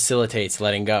facilitates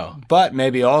letting go. But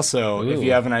maybe also if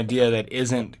you have an idea that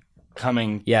isn't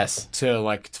coming to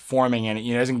like forming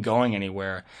any, isn't going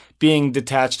anywhere, being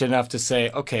detached enough to say,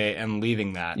 okay, and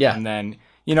leaving that. Yeah. And then,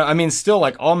 still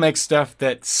like I'll make stuff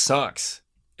that sucks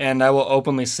and I will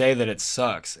openly say that it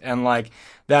sucks. And like,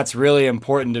 that's really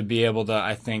important to be able to,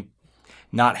 I think,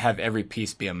 not have every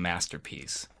piece be a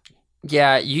masterpiece.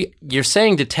 Yeah. You're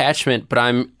saying detachment, but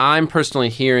I'm personally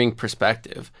hearing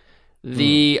perspective.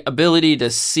 The ability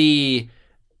to see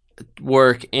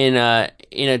work in a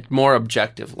more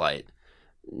objective light.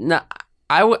 Now,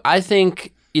 I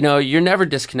think you're never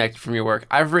disconnected from your work.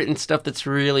 I've written stuff that's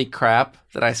really crap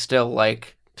that I still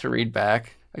like to read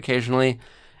back occasionally.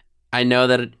 I know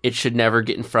that it should never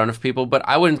get in front of people, but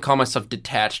I wouldn't call myself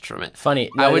detached from it.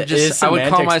 Funny, I would call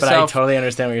myself. But I totally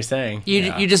understand what you're saying.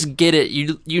 You just get it.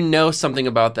 You know something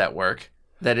about that work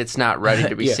that it's not ready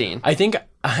to be seen. I think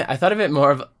I thought of it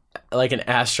more of like an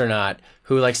astronaut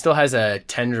who like still has a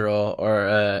tendril or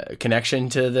a connection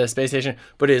to the space station,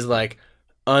 but is like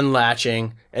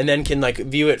unlatching and then can like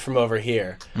view it from over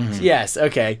here. Mm-hmm. Yes,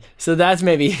 okay. So that's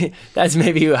maybe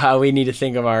how we need to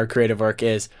think of our creative work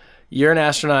is you're an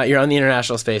astronaut, you're on the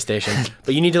International Space Station,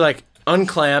 but you need to like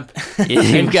unclamp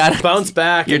and gotta bounce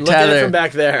back and look at it from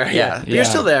back there. Yeah. You're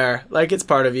still there. Like it's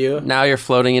part of you. Now you're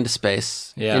floating into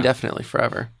space indefinitely,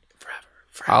 forever.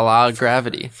 A la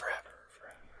gravity. Forever.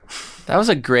 That was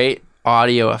a great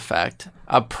audio effect.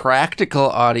 A practical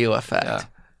audio effect.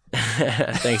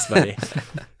 Yeah. Thanks, buddy.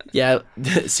 Yeah,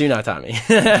 Suna taught me.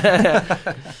 that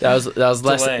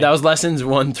was lessons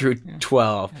 1 through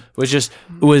 12.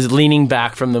 Was leaning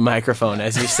back from the microphone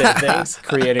as you said things,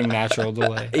 creating natural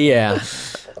delay. Yeah.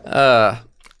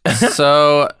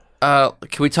 So,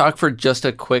 can we talk for just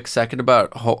a quick second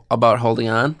about holding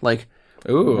on? Like,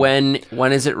 when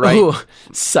is it right? Ooh.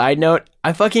 Side note: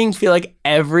 I fucking feel like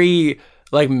every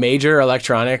like major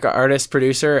electronic artist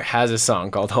producer has a song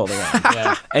called "Holding On."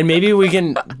 Yeah. And maybe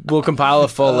we'll compile a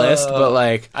full list, but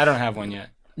like I don't have one yet.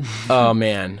 Oh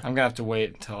man, I'm gonna have to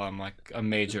wait until I'm like a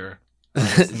major,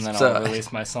 artist, and then I'll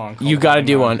release my song. You got to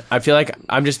do one. I feel like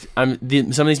some of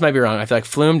these might be wrong. I feel like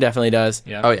Flume definitely does.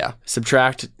 Yeah. Oh yeah.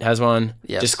 Subtract has one.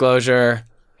 Yes. Disclosure.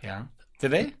 Yeah.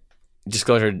 Did they?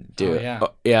 Disclosure do. Yeah.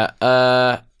 Oh,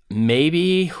 yeah.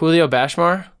 Maybe Julio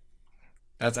Bashmar.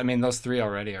 Those 3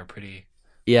 already are pretty.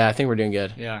 Yeah, I think we're doing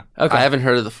good. Yeah. Okay. I haven't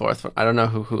heard of the 4th one. I don't know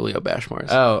who Julio Bashmar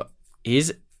is. Oh,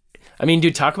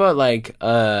 dude, talk about like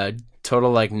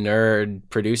total like nerd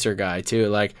producer guy too.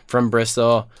 Like from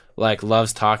Bristol, like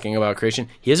loves talking about creation.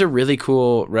 He has a really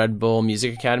cool Red Bull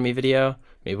Music Academy video.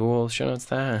 Maybe we'll show notes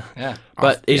that. Yeah.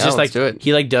 But it's just like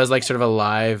he like does like sort of a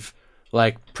live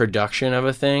like production of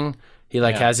a thing. He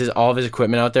like has all of his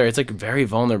equipment out there. It's like very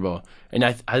vulnerable. And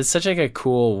it's such like a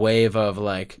cool wave of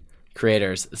like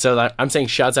creators. So I'm saying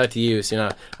shouts out to you. So,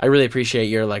 I really appreciate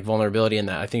your like vulnerability in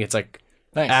that. I think it's like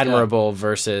admirable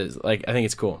versus like, I think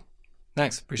it's cool.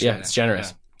 Thanks. Appreciate it. It's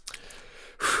generous.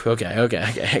 Yeah. Okay.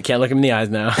 I can't look him in the eyes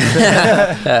now.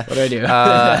 What do I do?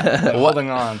 Holding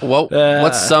on.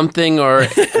 What's something or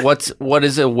what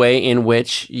is a way in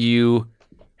which you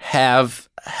have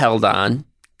held on?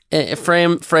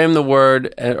 Frame the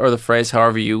word or the phrase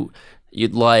however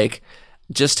you'd like,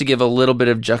 just to give a little bit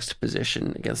of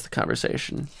juxtaposition against the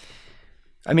conversation.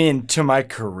 To my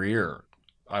career,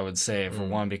 I would say, for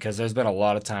one, because there's been a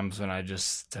lot of times when I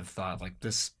just have thought, like,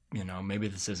 this, maybe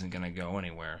this isn't going to go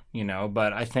anywhere,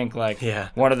 but I think, like,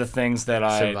 one of the things that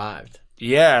I... survived.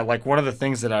 Yeah, like one of the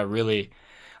things that I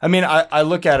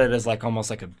look at it as like almost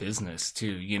like a business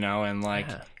too,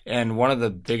 and and one of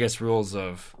the biggest rules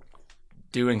of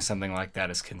doing something like that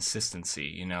is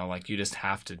consistency, like you just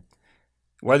have to,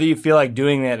 whether you feel like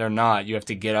doing it or not, you have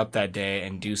to get up that day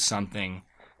and do something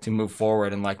to move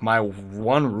forward. And like my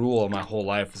one rule of my whole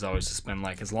life has always just been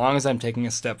like, as long as I'm taking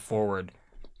a step forward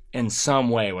in some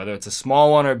way, whether it's a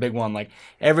small one or a big one, like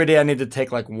every day I need to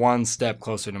take like one step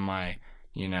closer to my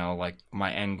like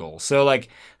my end goal. So like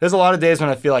there's a lot of days when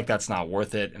I feel like that's not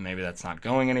worth it and maybe that's not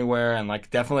going anywhere, and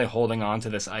like definitely holding on to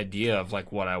this idea of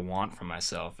like what I want for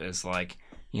myself is like,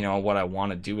 what I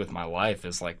want to do with my life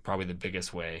is like probably the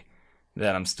biggest way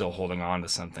that I'm still holding on to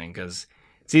something, because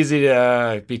it's easy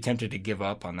to be tempted to give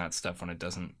up on that stuff when it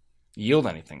doesn't yield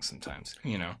anything sometimes,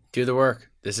 Do the work.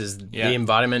 This is the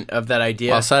embodiment of that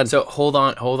idea. Well said. So hold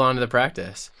on to the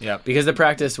practice. Yeah. Because the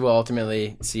practice will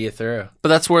ultimately see you through. But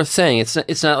that's worth saying.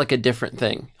 It's not like a different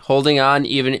thing. Holding on,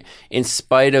 even in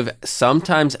spite of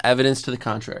sometimes evidence to the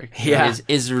contrary,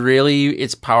 is really,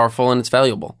 it's powerful and it's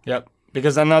valuable. Yep.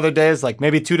 Because on other days, like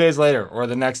maybe 2 days later or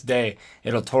the next day,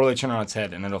 it'll totally turn on its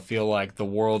head and it'll feel like the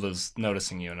world is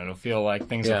noticing you and it'll feel like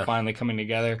things are finally coming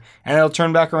together and it'll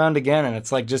turn back around again. And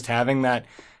it's like just having that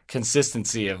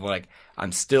consistency of like,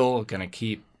 I'm still going to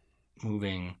keep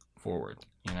moving forward,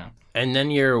 And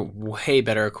then you're way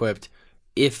better equipped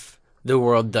if the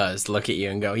world does look at you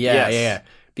and go, yeah.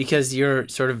 Because you're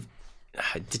sort of,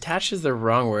 detached is the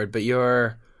wrong word, but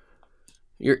you're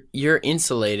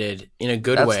insulated in a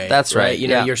good way. That's right.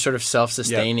 You're sort of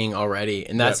self-sustaining already.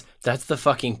 And that's the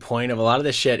fucking point of a lot of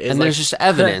this shit. Is and there's just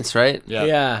evidence, right?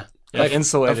 Yeah. Like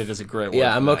insulated is a great word.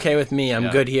 Yeah, I'm okay with me. I'm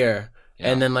good here.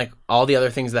 Yeah. And then like all the other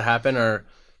things that happen are,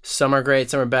 some are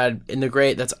great, some are bad. And the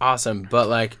great, that's awesome. But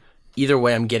like either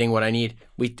way, I'm getting what I need.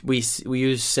 We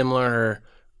use similar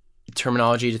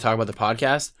terminology to talk about the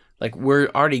podcast. Like we're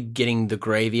already getting the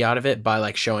gravy out of it by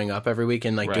like showing up every week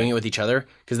and like doing it with each other,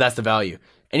 because that's the value.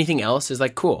 Anything else is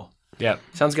like cool. Yeah,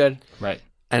 sounds good. Right.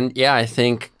 And I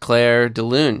think Claire de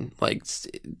Lune like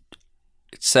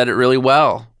said it really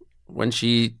well when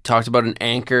she talked about an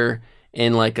anchor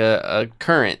in like a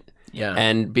current. Yeah.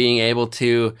 And being able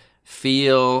to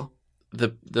feel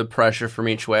the pressure from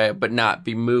each way, but not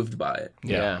be moved by it.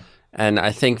 Yeah. And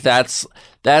I think that's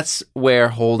where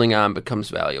holding on becomes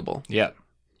valuable. Yeah.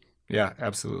 Yeah,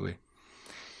 absolutely.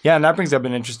 Yeah, and that brings up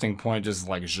an interesting point just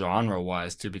like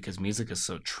genre-wise too, because music is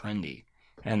so trendy.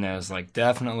 And there's like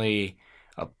definitely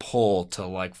a pull to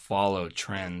like follow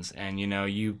trends. And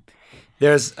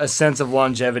there's a sense of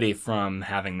longevity from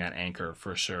having that anchor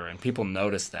for sure. And people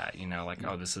notice that, like,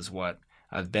 oh, this is what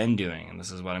I've been doing and this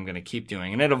is what I'm going to keep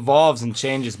doing. And it evolves and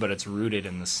changes, but it's rooted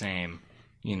in the same,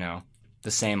 the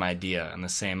same idea and the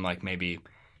same like maybe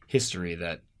history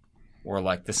or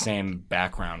like the same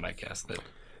background, I guess.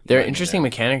 There are interesting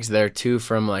mechanics there too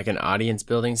from like an audience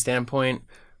building standpoint,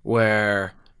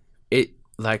 where it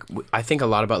like I think a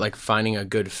lot about like finding a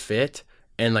good fit,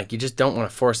 and like you just don't want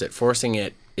to force it. Forcing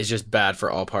it is just bad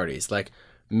for all parties. Like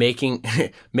making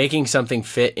something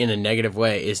fit in a negative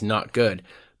way is not good.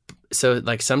 So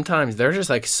like sometimes there's just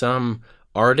like some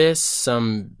artists,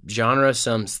 some genre,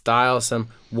 some style, some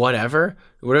whatever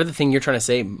the thing you're trying to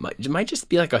say might just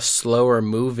be like a slower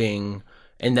moving,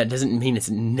 and that doesn't mean it's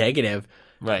negative,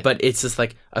 right? But it's just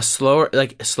like a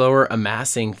slower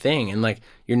amassing thing, and like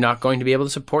you're not going to be able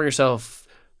to support yourself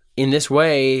in this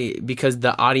way because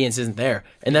the audience isn't there,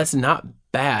 and that's not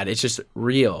bad. It's just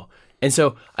real. And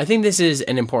so I think this is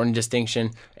an important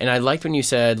distinction, and I liked when you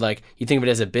said like you think of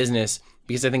it as a business,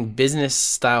 because I think business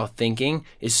style thinking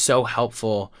is so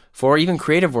helpful for even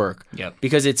creative work. Yep.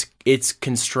 Because it's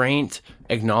constraint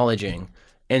acknowledging.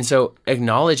 And so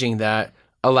acknowledging that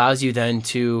allows you then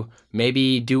to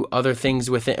maybe do other things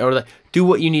with it, or like do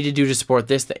what you need to do to support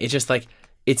this thing. It's just like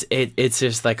it's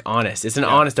just like honest. It's an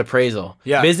honest appraisal.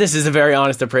 Yeah. Business is a very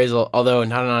honest appraisal, although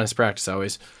not an honest practice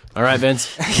always. All right,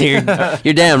 Vince. You're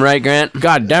damn right, Grant.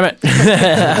 God damn it.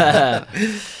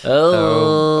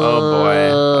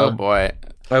 Oh boy.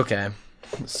 Okay.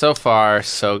 So far,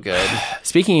 so good.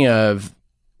 Speaking of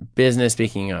business,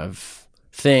 speaking of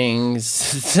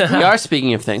things. We are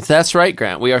speaking of things. That's right,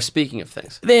 Grant. We are speaking of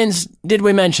things. Vince, did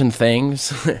we mention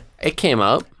things? It came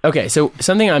up. Okay, so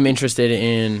something I'm interested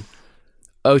in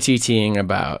OTTing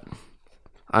about.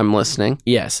 I'm listening.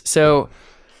 Yes. So,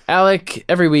 Alec,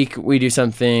 every week we do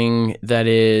something that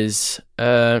is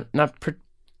not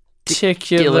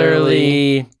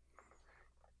particularly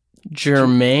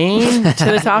germane to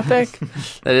the topic.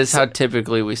 That is how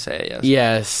typically we say it, yes.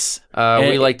 Yes.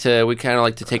 We kind of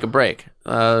like to take a break.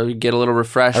 Get a little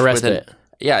refreshed. A respite.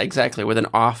 Yeah, exactly. With an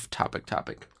off-topic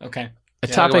topic. Okay. a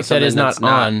topic that is not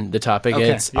on the topic.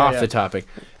 Okay. It's off the topic.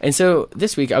 And so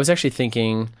this week I was actually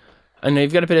thinking, I know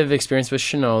you've got a bit of experience with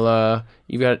Shinola.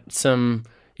 You've got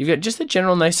just a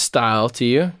general nice style to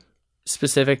you.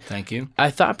 Specific. Thank you. I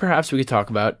thought perhaps we could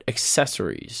talk about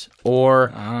accessories, or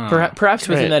perhaps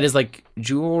within that is like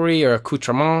jewelry or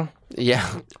accoutrement. Yeah,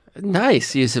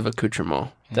 nice use of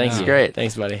accoutrement. Thank you. Great.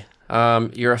 Thanks, buddy.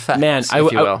 Your effects, Man,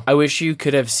 if you will. I wish you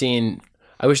could have seen.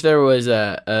 I wish there was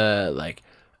a like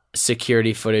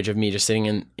security footage of me just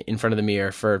sitting in front of the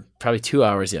mirror for probably 2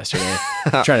 hours yesterday,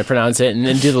 trying to pronounce it and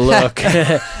then do the look.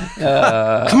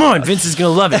 Come on, Vince is gonna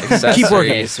love it. Keep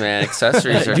working, man.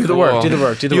 Accessories are do the work. Do the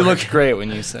work. You looked great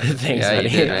when you said it. Thanks, Yeah, buddy.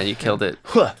 you did, man. You killed it.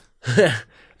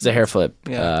 It's a hair flip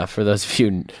for those of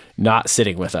you not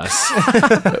sitting with us,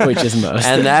 which is most.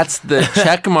 And that's the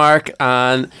check mark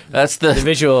on. That's the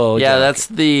visual. Yeah, joke. that's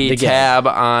the tab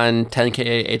on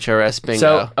 10K HRS bingo.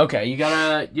 So okay, you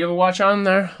have a watch on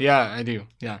there? Yeah, I do.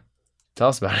 Yeah. Tell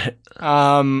us about it.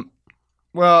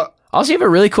 Well, Also, you have a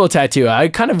really cool tattoo. I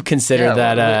kind of consider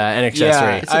that an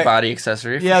accessory. it's a body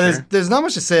accessory. For yeah, sure. there's not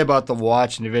much to say about the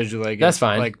watch individually. I guess. That's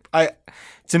fine. Like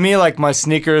to me, like my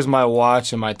sneakers, my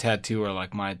watch, and my tattoo are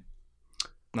like my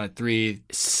three.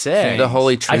 Sick. The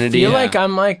Holy Trinity. I feel like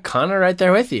I'm like kind of right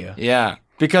there with you. Yeah,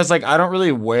 because like I don't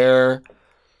really wear.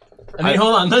 I mean,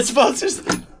 hold on. Let's both just.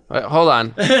 Wait, hold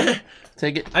on.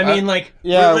 Take it. I mean, like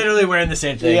yeah. we're literally wearing the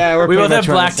same thing. Yeah, we're we both pretty have much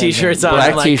wearing black the same t-shirts thing. on,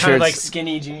 Black like t-shirts. kind of like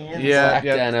skinny jeans. black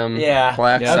yeah. denim. Yeah.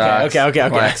 Black Yeah. socks. Okay.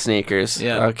 Black sneakers.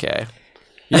 Yeah. Okay.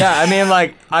 Yeah, I mean,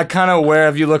 like I kind of wear.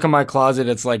 If you look in my closet,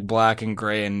 it's like black and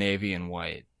gray and navy and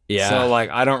white. Yeah. So like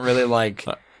I don't really like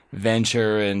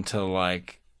venture into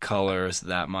like colors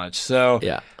that much. So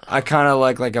Yeah. I kind of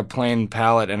like a plain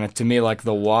palette, and to me, like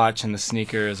the watch and the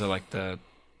sneakers are like the,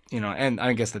 and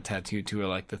I guess the tattoo too are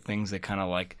like the things that kind of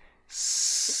like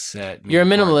set. Me You're a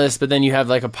apart. minimalist, but then you have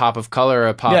like a pop of color,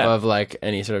 a pop Yeah. of like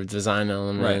any sort of design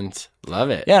element. Love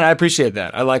it. Yeah, and I appreciate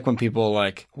that. I like when people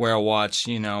like wear a watch,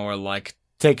 or like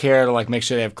take care to like make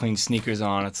sure they have clean sneakers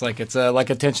on. It's a like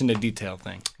attention to detail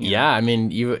thing. Yeah, I mean,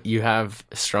 you have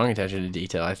strong attention to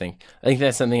detail. I think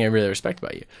that's something I really respect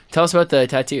about you. Tell us about the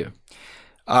tattoo.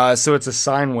 So it's a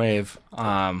sine wave.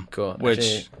 Cool. Which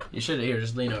Actually, you should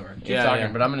just lean over. Keep Yeah, talking,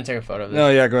 yeah. but I'm gonna take a photo of this. No,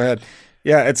 yeah, go ahead.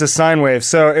 Yeah, it's a sine wave.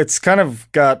 So it's kind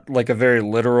of got like a very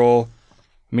literal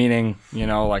meaning,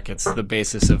 like it's the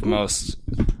basis of most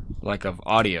like of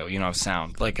audio, of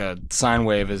sound. Like a sine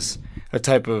wave is a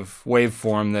type of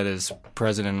waveform that is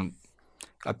present in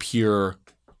a pure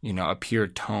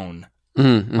tone.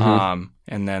 Mm-hmm.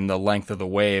 And then the length of the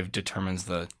wave determines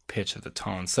the pitch of the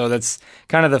tone. So that's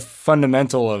kind of the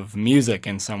fundamental of music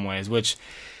in some ways, which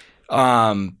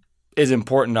is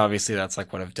important. Obviously, that's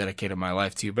like what I've dedicated my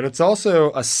life to. But it's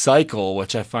also a cycle,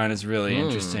 which I find is really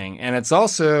interesting. And it's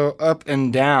also up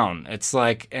and down. It's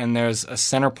like, and there's a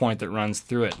center point that runs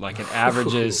through it. Like it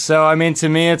averages. So, I mean, to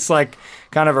me, it's like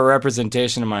kind of a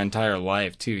representation of my entire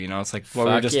life, too. It's like what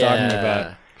we were just talking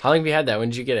about. How long have you had that? When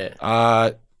did you get it?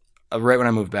 Right when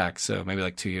I moved back. So maybe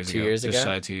like 2 years ago. 2 years Just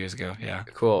ago? shy of 2 years ago. Yeah.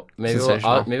 Cool. Maybe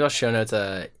Sensational. I'll show notes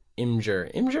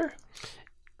Imgur. Imgur?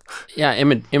 Yeah,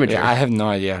 imagery. Yeah, I have no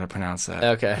idea how to pronounce that.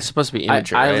 Okay. It's supposed to be I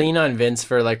imagery, right? lean on Vince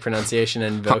for like pronunciation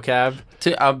and vocab. But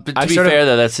to I'm be sort of- fair,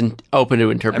 though, that's open to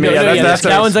interpretation. Yeah, that's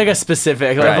that a- one's like a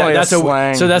specific. Like, Right. that's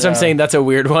Slang, so that's what I'm yeah. saying. That's a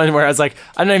weird one where I was like,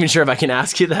 I'm not even sure if I can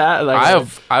ask you that. Like,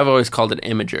 I've always called it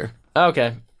imager.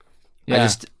 okay. I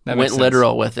just that went makes sense.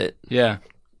 literal with it. Yeah.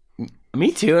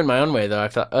 Me too, in my own way though. I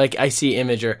felt like I see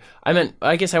imager.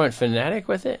 I guess I went phonetic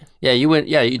with it. Yeah, you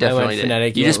definitely did.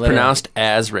 phonetic, You you just went literal. pronounced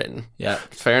as written. Yeah.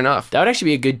 Fair enough. That would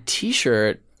actually be a good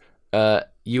T-shirt.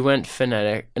 You went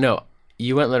phonetic. No,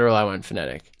 you went literal. I went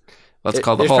phonetic. Let's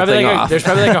call the There's whole probably thing like off. there's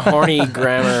probably like a horny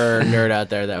grammar nerd out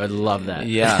there that would love that.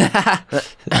 Yeah.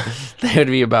 They would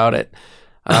be about it.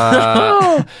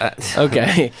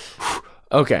 Okay.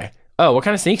 Okay. Oh, what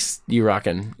kind of sneaks you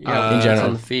rocking in On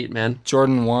general? the feet, man.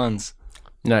 Jordan 1s.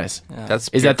 Nice. That's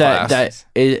Is pure that class.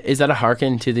 is that a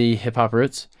harken to the hip hop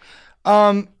roots?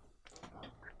 I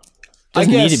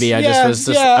Doesn't need guess, to be.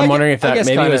 yeah, I'm wondering if I that guess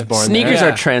maybe it was kinda. born Sneakers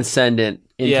there. are transcendent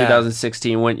in Yeah.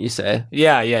 2016, wouldn't you say?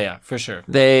 Yeah, for sure.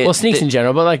 Well, sneaks in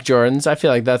general, but like Jordans, I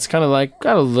feel like that's kind of like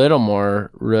got a little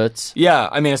more roots. Yeah,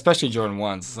 I mean, especially Jordan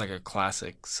 1s. It's like a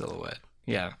classic silhouette.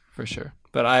 Yeah, for sure.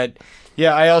 But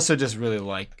I also just really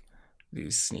like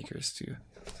these sneakers too.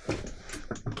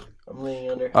 I'm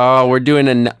leaning under. Oh, we're doing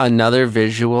another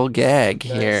visual gag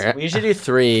here. We usually do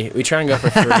 3. We try and go for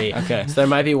 3. Okay. So there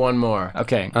might be one more.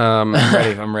 Okay. Um,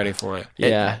 I'm ready for it.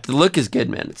 Yeah. The look is good,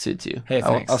 man. It suits you. Hey,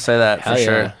 thanks. I'll say that Hell for yeah.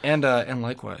 sure. And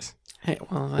likewise. Hey,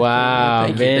 well, Wow,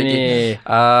 thank you, thank you. Vinny.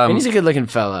 Vinny's a good looking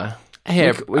fella.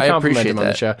 Hey, we I complimented appreciate him on the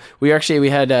that. show. We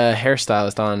had a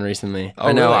hairstylist on recently.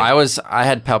 I know. really? I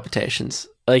had palpitations.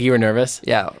 Like you were nervous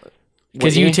Yeah.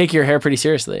 because Whitney? you take your hair pretty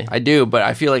seriously. I do, but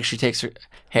I feel like she takes her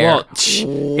hair Well,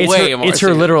 way more it's her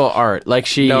serious. literal art. Like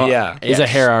she No, is a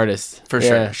hair artist For Yeah.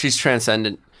 sure. She's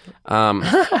transcendent.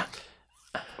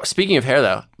 Speaking of hair,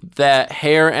 though, that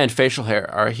hair and facial hair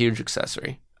are a huge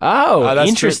accessory. Oh, that's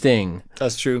interesting.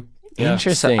 That's true. Yeah.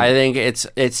 Interesting. I think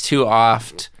it's too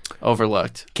oft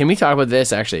overlooked. Can we talk about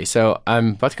this actually? So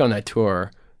I'm about to go on that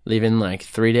tour, leaving like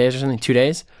 3 days or something, 2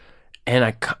 days, and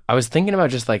I was thinking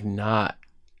about just like not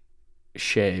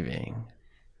shaving.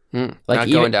 Like Not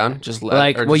even- going down, just let,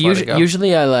 Like or well, just let it go.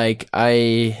 usually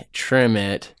I trim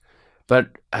it, but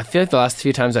I feel like the last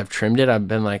few times I've trimmed it, I've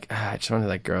been like, I just want to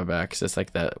like grow it back because it's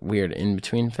like that weird in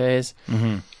between phase.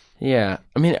 Mm-hmm. Yeah,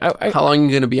 I mean, How long are you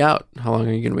going to be out? How long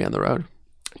are you going to be on the road?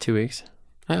 2 weeks.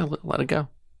 Yeah, let it go.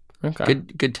 Okay.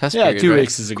 Good test Yeah, period. 2 right?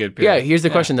 weeks is a good period. Yeah. Here's the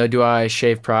question though: do I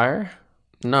shave prior?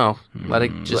 No, let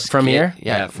it just From get- here?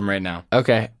 Yeah, Yeah, from right now.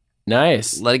 Okay.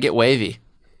 Nice. let it get wavy.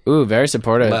 Ooh, very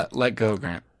supportive. Let go,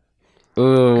 Grant.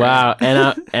 Ooh, wow. And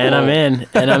I'm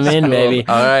in, baby.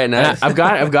 All right, And nice. I've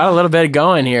got a little bit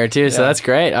going here too, so that's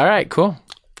great. All right, cool,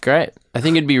 great. I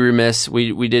think it'd be remiss.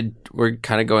 We're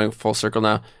kind of going full circle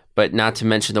now, but not to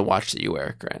mention the watch that you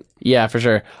wear, Grant. Yeah, for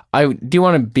sure. I do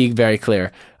want to be very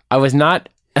clear. I was not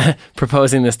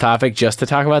proposing this topic just to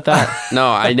talk about that. No,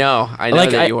 I know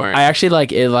like that you weren't. I actually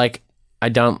like it. Like I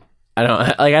don't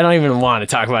even want to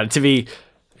talk about it. To be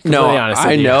no, completely honest with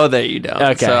I you. know that you don't.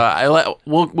 Okay. So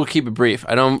we'll keep it brief.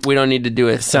 We don't need to do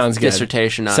a Sounds good.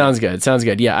 dissertation on Sounds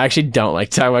good. Yeah, I actually don't like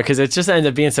to talk about it because it just ends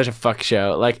up being such a fuck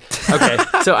show. Like, okay,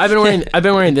 so I've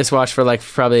been wearing this watch for like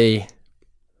probably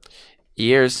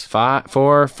years.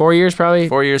 4 years probably.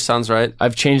 4 years sounds right.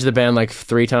 I've changed the band like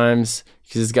 3 times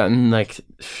because it's gotten like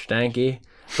stanky.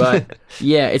 But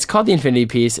yeah, it's called the Infinity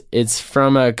Piece. It's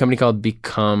from a company called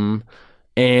Become,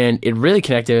 and it really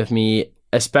connected with me,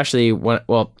 especially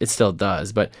it still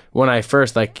does. But when I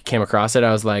first like came across it,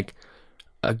 I was like,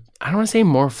 I don't want to say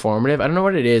more formative. I don't know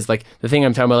what it is. Like the thing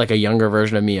I'm talking about, like a younger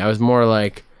version of me. I was more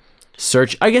like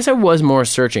I guess I was more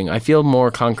searching. I feel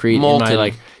more concrete Molten. in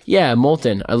my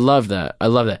molten. I love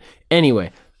that.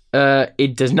 Anyway,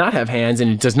 it does not have hands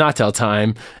and it does not tell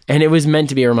time. And it was meant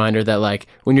to be a reminder that like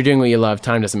when you're doing what you love,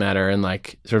 time doesn't matter and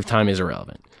like sort of time is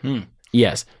irrelevant.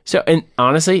 Yes. So, and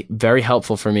honestly, very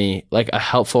helpful for me, like a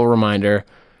helpful reminder,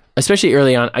 especially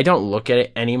early on. I don't look at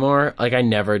it anymore. Like I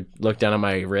never look down at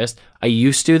my wrist. I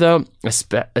used to though,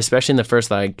 especially in the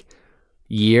first like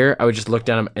year, I would just look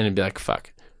down and it'd be like,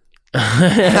 fuck.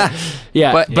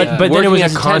 Yeah. But then it working was a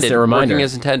as constant intended, reminder. Working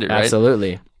as intended, right?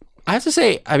 Absolutely. I have to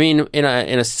say, I mean, in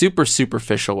a super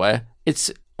superficial way,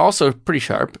 it's also pretty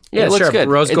sharp. Yeah, it looks sure. good.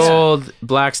 Rose It's gold,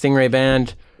 black Stingray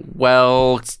band.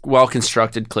 well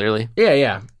constructed, clearly,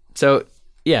 Yeah. So,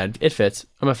 yeah, it fits.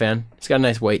 I'm a fan. It's got a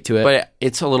nice weight to it. but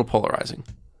it's a little polarizing.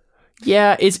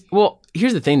 Yeah,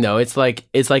 here's the thing though. It's like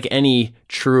any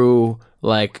true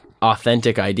like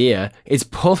authentic idea. It's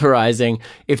polarizing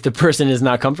if the person is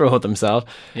not comfortable with themselves.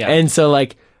 Yeah. And so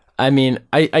like I mean,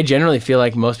 I generally feel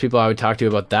like most people I would talk to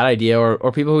about that idea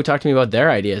or people who talk to me about their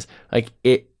ideas, like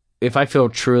if I feel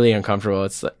truly uncomfortable,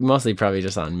 it's mostly probably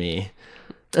just on me.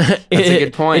 That's a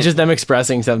good point. It's just them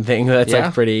expressing something that's Yeah.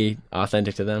 like pretty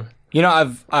authentic to them. You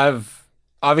know, I've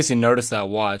obviously noticed that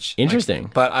watch.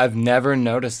 Interesting. But I've never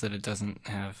noticed that it doesn't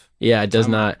have. Yeah, it does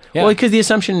not. Yeah. Well, because the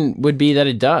assumption would be that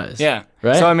it does. Yeah.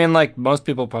 Right? So I mean, like most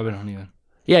people probably don't even.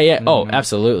 Yeah. Oh,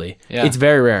 absolutely. Yeah. It's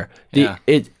very rare.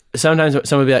 Sometimes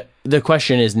someone would be like, the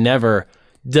question is never,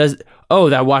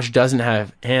 that watch doesn't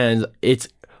have hands. It's,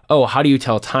 how do you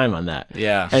tell time on that?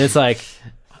 Yeah. And it's like,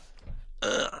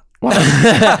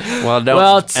 Well,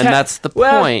 no, and that's the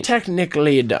point.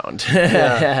 Technically you don't.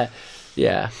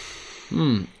 Yeah.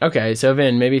 Okay, so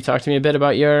Vin, maybe talk to me a bit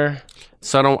about your...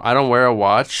 So I don't wear a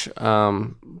watch,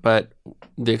 but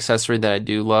the accessory that I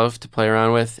do love to play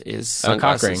around with is cock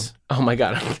ring. sunglasses. Oh my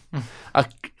God.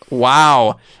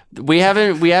 Wow, we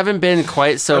haven't been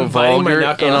quite so I'm biting my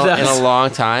vulgar in knuckles. a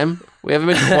long time. We haven't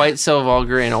been quite so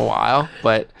vulgar in a while,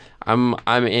 but I'm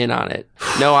in on it.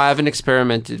 No, I haven't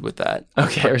experimented with that.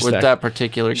 Okay, with respect. that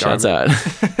particular Shouts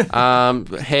garment.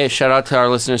 out. Hey, shout out to our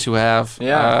listeners who have.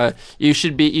 Yeah. You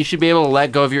should be able to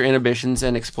let go of your inhibitions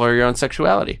and explore your own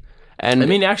sexuality. And I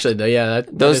mean, actually, though, yeah,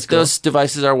 that those is cool. those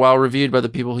devices are well reviewed by the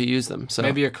people who use them. So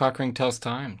Maybe your cock ring tells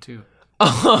time too.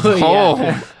 Oh,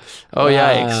 yeah. oh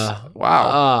yikes!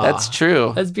 Wow, that's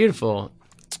true. That's beautiful.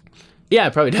 Yeah,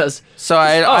 it probably does. So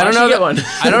I don't know get one.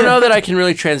 I don't know that I can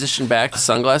really transition back to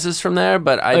sunglasses from there,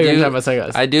 but you're talking about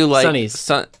sunglasses. I do like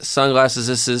Sunnies.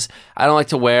 Sunglasses. I don't like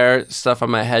to wear stuff on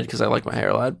my head because I like my hair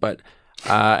a lot, but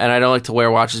and I don't like to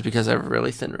wear watches because I have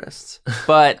really thin wrists.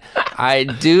 But I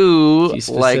do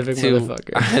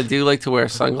like to wear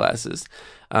sunglasses,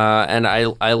 and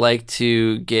I like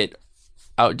to get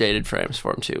outdated frames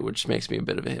for them too, which makes me a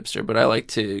bit of a hipster. But I like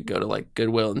to go to like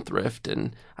Goodwill and thrift,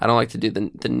 and I don't like to do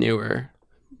the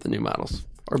new models.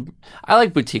 Or I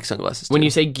like boutique sunglasses too. When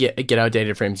you say get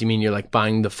outdated frames, you mean you're like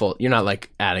buying the full? You're not like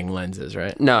adding lenses,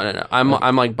 right? No.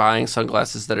 I'm like buying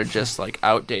sunglasses that are just like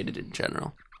outdated in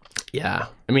general. Yeah,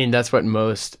 I mean that's what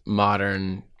most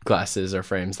modern glasses or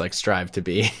frames like strive to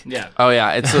be. Yeah. Oh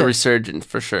yeah, it's a resurgence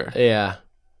for sure. Yeah.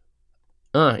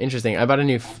 Interesting. I bought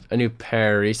a new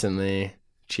pair recently.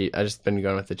 Cheap. I just been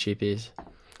going with the cheapies.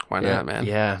 Why not, man?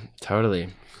 Yeah, totally.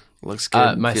 Looks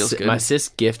good. Feels good. My sis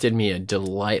gifted me a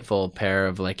delightful pair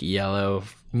of like yellow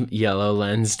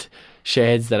lensed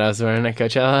shades that I was wearing at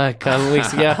Coachella a couple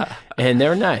weeks ago, and they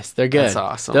were nice. They're good. That's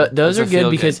awesome. Those are good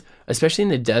because especially in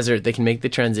the desert, they can make the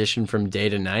transition from day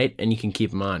to night, and you can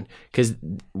keep them on. Because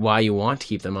why you want to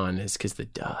keep them on is because the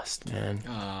dust, man.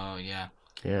 Oh yeah.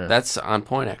 Yeah. That's on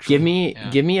point, actually.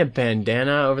 Give me a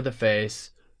bandana over the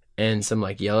face and some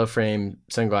like yellow frame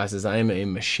sunglasses. I am a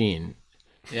machine.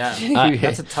 Yeah,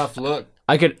 that's a tough look.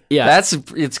 I could,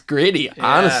 it's gritty.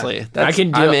 Honestly, I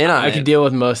can deal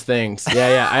with most things.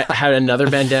 Yeah. I had another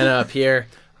bandana up here.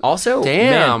 Also,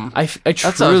 damn, man, I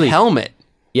that's truly a helmet.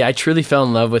 Yeah, I truly fell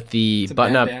in love with the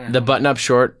button up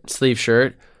short sleeve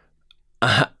shirt.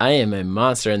 I am a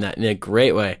monster in a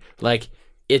great way. Like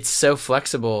it's so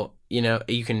flexible. You know,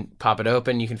 you can pop it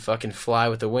open. You can fucking fly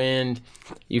with the wind.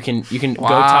 You can go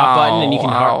top button and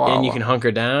you can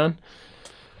hunker down.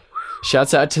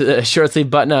 Shouts out to the short sleeve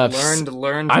button ups.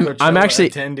 Learned. I'm actually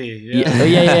attendee.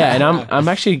 Yeah. And I'm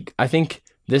actually. I think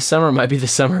this summer might be the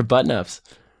summer of button ups.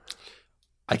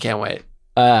 I can't wait.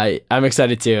 I'm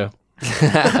excited too.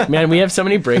 Man, we have so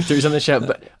many breakthroughs on the show,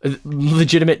 but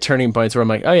legitimate turning points where I'm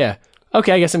like, oh yeah.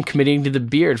 Okay, I guess I'm committing to the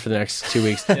beard for the next 2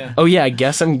 weeks. Yeah. Oh yeah, I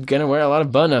guess I'm gonna wear a lot of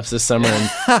button-ups this summer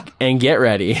and get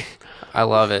ready. I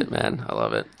love it, man. I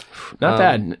love it. Not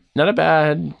bad. Not a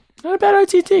bad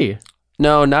OTT.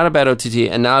 No, not a bad OTT,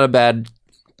 and not a bad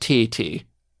TT.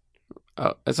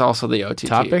 Oh, it's also the OTT.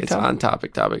 It's on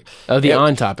topic. Oh,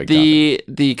 on topic.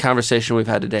 The conversation we've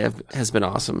had today has been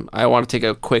awesome. I want to take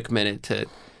a quick minute to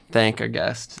thank our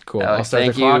guest. Cool. Alex, I'll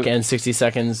start the clock and 60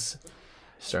 seconds.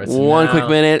 Starts One now. Quick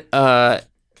minute.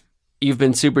 You've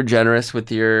been super generous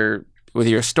with your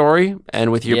story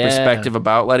and with your perspective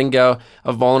about letting go,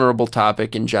 a vulnerable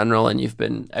topic in general, and you've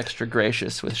been extra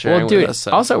gracious with sharing with us.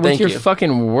 So also with your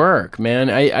fucking work,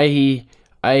 man. I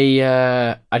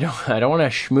don't want to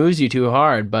schmooze you too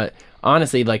hard, but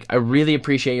honestly, like I really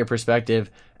appreciate your perspective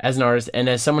as an artist and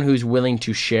as someone who's willing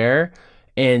to share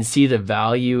and see the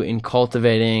value in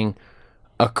cultivating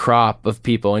a crop of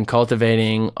people and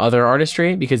cultivating other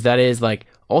artistry, because that is like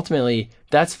ultimately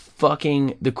that's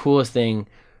fucking the coolest thing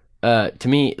to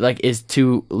me, like, is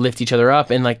to lift each other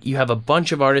up. And like you have a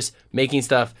bunch of artists making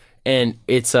stuff and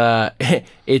it's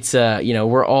you know,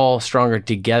 we're all stronger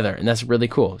together, and that's really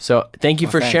cool. So thank you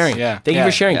for sharing. Thank you for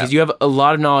sharing, because you have a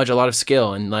lot of knowledge, a lot of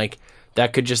skill, and like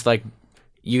that could just like,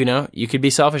 you know, you could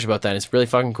be selfish about that. It's really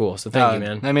fucking cool. So thank you,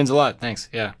 man. That means a lot. Thanks.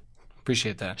 Yeah.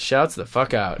 Appreciate that. Shouts the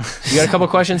fuck out. You got a couple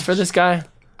questions for this guy?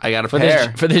 I got a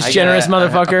pair. For this generous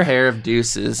motherfucker. A pair of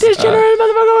deuces. This generous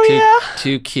motherfucker,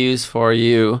 two cues for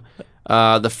you.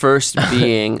 The first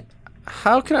being,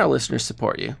 how can our listeners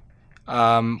support you?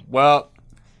 Well,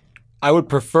 I would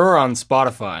prefer on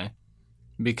Spotify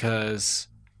because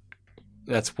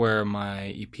that's where my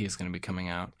EP is going to be coming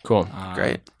out. Cool.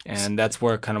 Great. And that's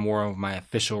where kind of more of my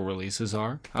official releases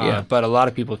are. But a lot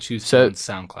of people choose to on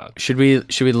SoundCloud. Should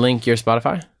we link your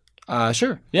Spotify?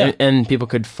 Sure. Yeah. And people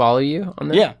could follow you on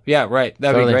there? Yeah, right.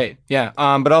 That'd be great. Yeah.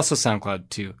 But also SoundCloud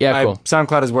too. Yeah, cool.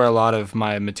 SoundCloud is where a lot of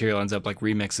my material ends up, like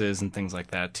remixes and things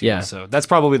like that too. Yeah. So that's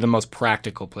probably the most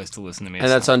practical place to listen to me. And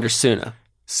that's under Suna.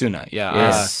 Suna,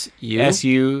 yeah.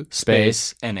 S-U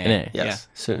space N-A. Yes. Yeah.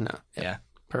 Suna. Yeah.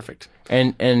 Perfect.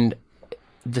 And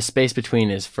the space between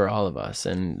is for all of us,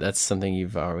 and that's something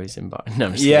you've always embodied. No,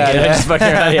 I'm just just fucking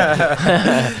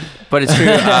around. But it's true.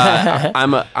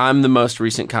 I'm the most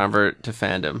recent convert to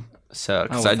fandom. So,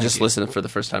 because I just listened for the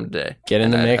first time today. Get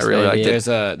in the mix. I really liked it.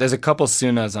 There's a couple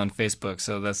Sunas on Facebook,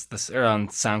 so or on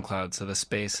SoundCloud. So the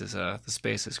space is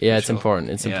crucial. Yeah, it's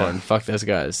important. It's important. Fuck those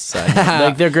guys.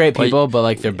 Like they're great people, but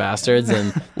like they're bastards.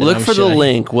 And look for the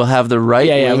link. We'll have the right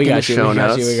link in the show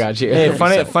notes. We got you. Hey,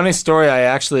 funny story.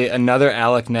 Another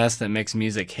Alec Ness that makes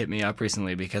music hit me up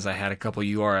recently because I had a couple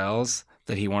URLs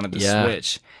that he wanted to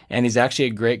switch, and he's actually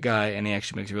a great guy, and he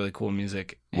actually makes really cool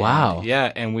music. Wow.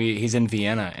 Yeah, and he's in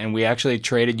Vienna, and we actually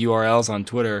traded URLs on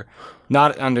Twitter,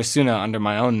 not under Suna, under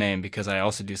my own name, because I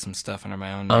also do some stuff under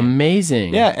my own name.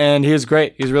 Amazing. Yeah, and he was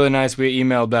great. He was really nice. We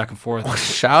emailed back and forth.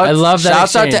 I love that.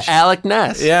 Shouts out to Alec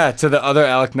Ness. Yeah, to the other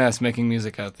Alec Ness making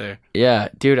music out there. Yeah,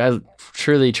 dude, I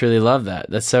truly love that.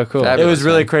 That's so cool. It was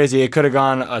really crazy. It could have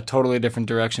gone a totally different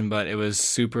direction, but it was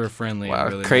super friendly. Wow,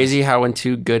 and really crazy nice. how when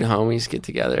two good homies get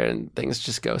together and things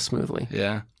just go smoothly.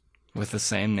 Yeah, with the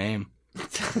same name.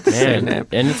 Man,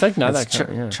 and it's like not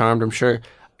that charmed, I'm sure.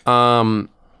 Well,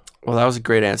 that was a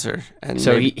great answer. And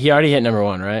so he already hit number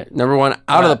 1, right? Number 1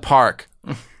 out of the park.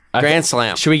 Grand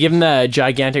slam. Should we give him the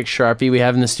gigantic Sharpie we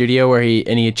have in the studio where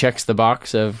he checks the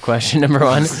box of question number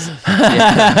 1?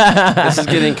 This is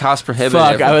getting cost prohibitive.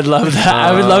 Fuck, I would love that.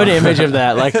 I would love an image of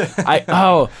that. Like,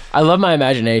 I love my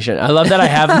imagination. I love that I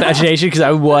have imagination because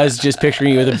I was just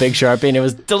picturing you with a big Sharpie and it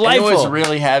was delightful. And it was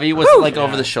really heavy. Was it like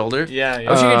over the shoulder? Yeah.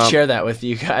 I wish I could share that with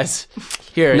you guys.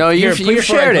 Here, no, you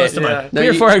shared it. Put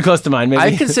your forehead close to mine, maybe.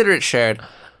 I consider it shared.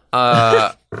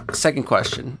 Second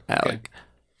question, Alec. Okay.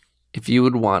 If you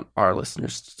would want our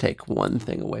listeners to take one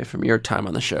thing away from your time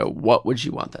on the show, what would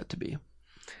you want that to be?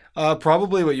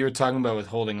 Probably what you were talking about with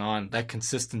holding on, that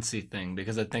consistency thing,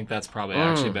 because I think that's probably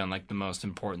actually been like the most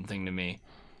important thing to me.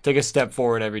 Take a step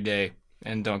forward every day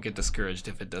and don't get discouraged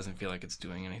if it doesn't feel like it's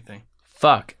doing anything.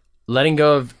 Fuck. Letting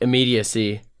go of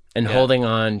immediacy and holding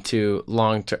on to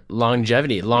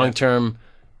longevity, long-term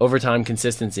overtime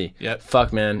consistency. Yep.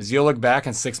 Fuck, man. Because you'll look back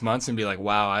in 6 months and be like,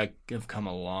 wow, I have come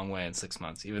a long way in 6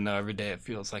 months, even though every day it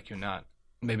feels like you're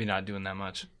maybe not doing that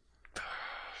much.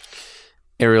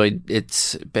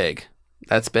 It's big.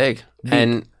 That's big.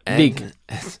 And big.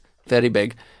 Very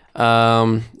big.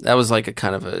 That was like a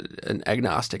kind of an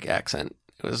agnostic accent.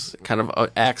 It was kind of an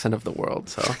accent of the world.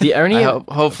 So the irony.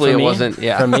 Hopefully it wasn't.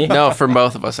 Yeah. For me? No, for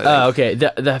both of us. I think.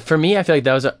 Okay. For me, I feel like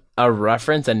that was a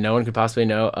reference that no one could possibly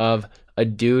know of a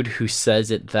dude who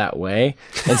says it that way,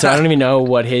 and so I don't even know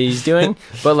what he's doing,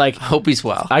 but like, hope he's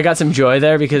well. I got some joy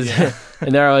there because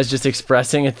and there I was just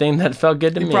expressing a thing that felt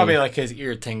good to me. Probably like his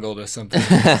ear tingled or something.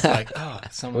 It's like,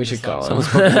 we should call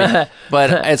him.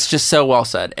 But it's just so well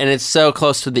said, and it's so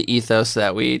close to the ethos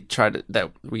that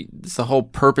it's the whole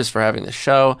purpose for having the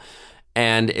show,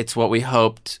 and it's what we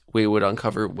hoped we would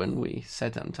uncover when we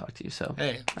sat down and talked to you. So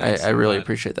I really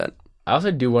appreciate that. I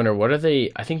also do wonder, what are they?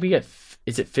 I think we get.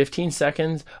 Is it 15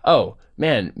 seconds? Oh,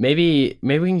 man, maybe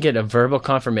we can get a verbal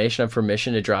confirmation of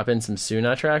permission to drop in some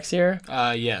Suna tracks here?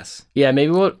 Yes. Yeah,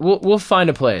 maybe we'll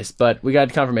find a place, but we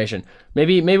got confirmation.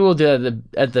 Maybe we'll do it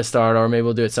at the start, or maybe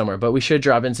we'll do it somewhere, but we should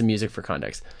drop in some music for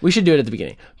context. We should do it at the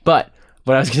beginning. But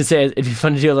what I was going to say is it'd be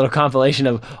fun to do a little compilation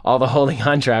of all the Holding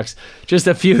On tracks, just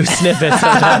a few snippets of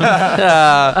them.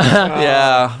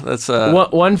 Yeah, that's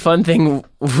one fun thing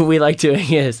we like doing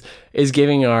is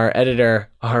giving our editor,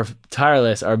 our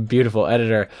beautiful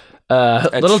editor,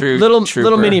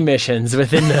 little mini missions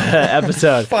within the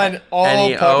episode. Find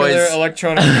all popular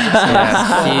electronic music.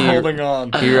 Holding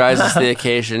On. He rises to the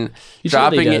occasion.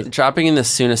 Dropping in the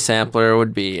Suna sampler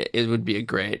would be a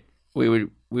great. We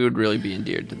would really be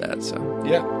endeared to that. So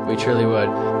yeah, we truly would.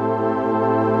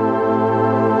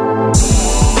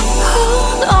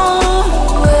 Hold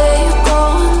on, where you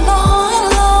going,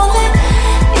 lonely?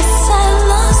 You said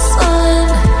the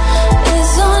sun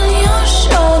is on your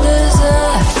shoulders.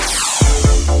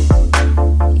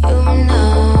 You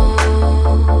know,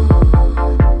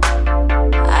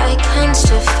 I can't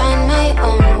still find my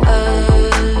own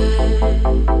words.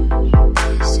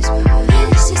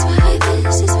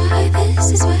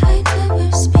 This is why I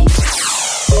never speak.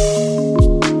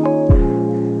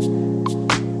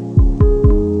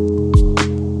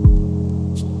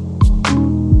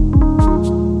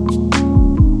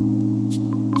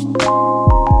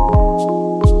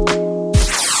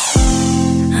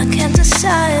 I can't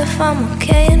decide if I'm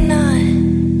okay or not.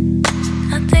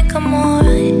 I think I'm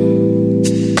alright.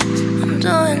 I'm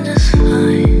doing just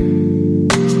fine.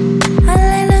 I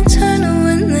lay nocturnal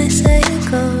when they say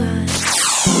go right.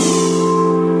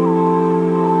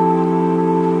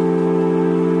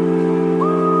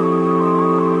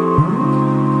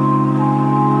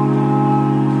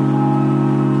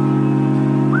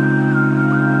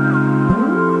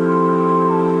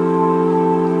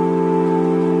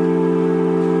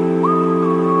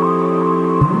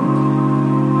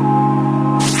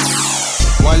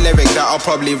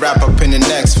 probably wrap up in the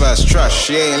next verse. Trust,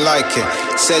 she ain't like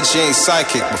it. Said she ain't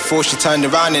psychic before she turned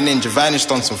around and ninja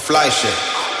vanished on some fly shit.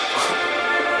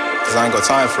 Cause I ain't got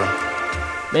time for him.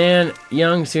 Man,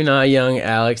 young Suna, young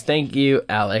Alex. Thank you,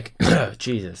 Alec.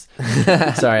 Jesus.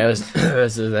 Sorry, I was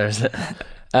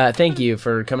thank you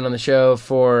for coming on the show,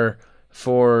 for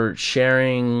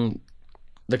sharing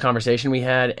the conversation we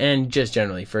had, and just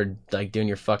generally for like doing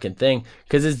your fucking thing,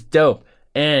 because it's dope.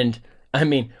 And I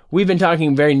mean, we've been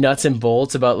talking very nuts and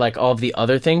bolts about like all of the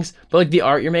other things, but like the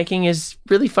art you're making is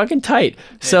really fucking tight.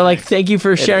 So like, thank you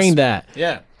for sharing that.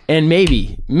 Yeah. And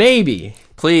maybe.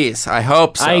 Please, I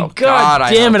hope so. God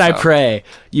damn it, I pray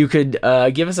you could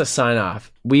give us a sign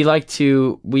off. We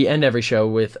end every show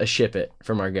with a ship it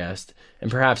from our guest, and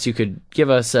perhaps you could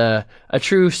give us a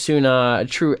true Suna, a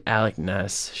true Alec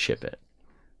Ness ship it.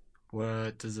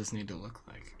 What does this need to look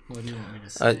like? What do you want me to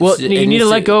say? Well, you need to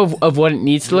let go of what it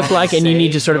needs to look like, and you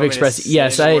need to sort of express.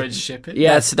 Yes, ship it?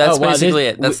 Yeah, that's basically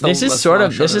it. This is sort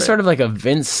of like a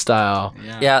Vince style.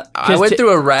 Yeah, I went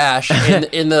through a rash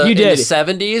in the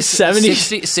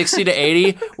 70s, 60 to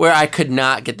 80, where I could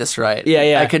not get this right.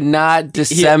 Yeah. I could not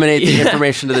disseminate the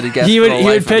information to the guest. He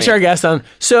would pitch our guest on.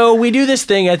 So we do this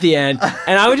thing at the end,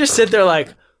 and I would just sit there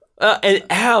like. And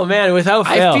oh man, without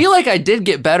fail. I feel like I did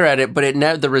get better at it, but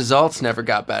the results never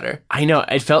got better. I know.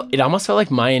 It almost felt like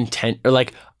my intent, or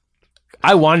like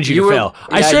I wanted you to fail.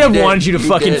 I straight up wanted you to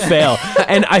fucking fail.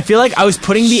 And I feel like I was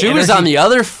putting the energy. She was on the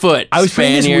other foot. I was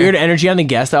putting this weird energy on the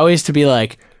guest always to be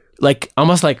like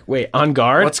almost like, wait, on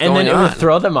guard. What's going on? And then it would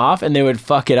throw them off and they would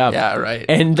fuck it up. Yeah, right.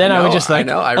 And then I would just like,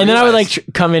 and then I would like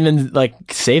come in and like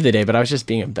save the day, but I was just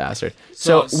being a bastard.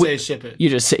 So say ship it. You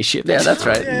just say ship it. Yeah, that's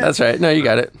right. That's right. No, you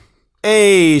got it.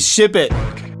 Hey, ship it.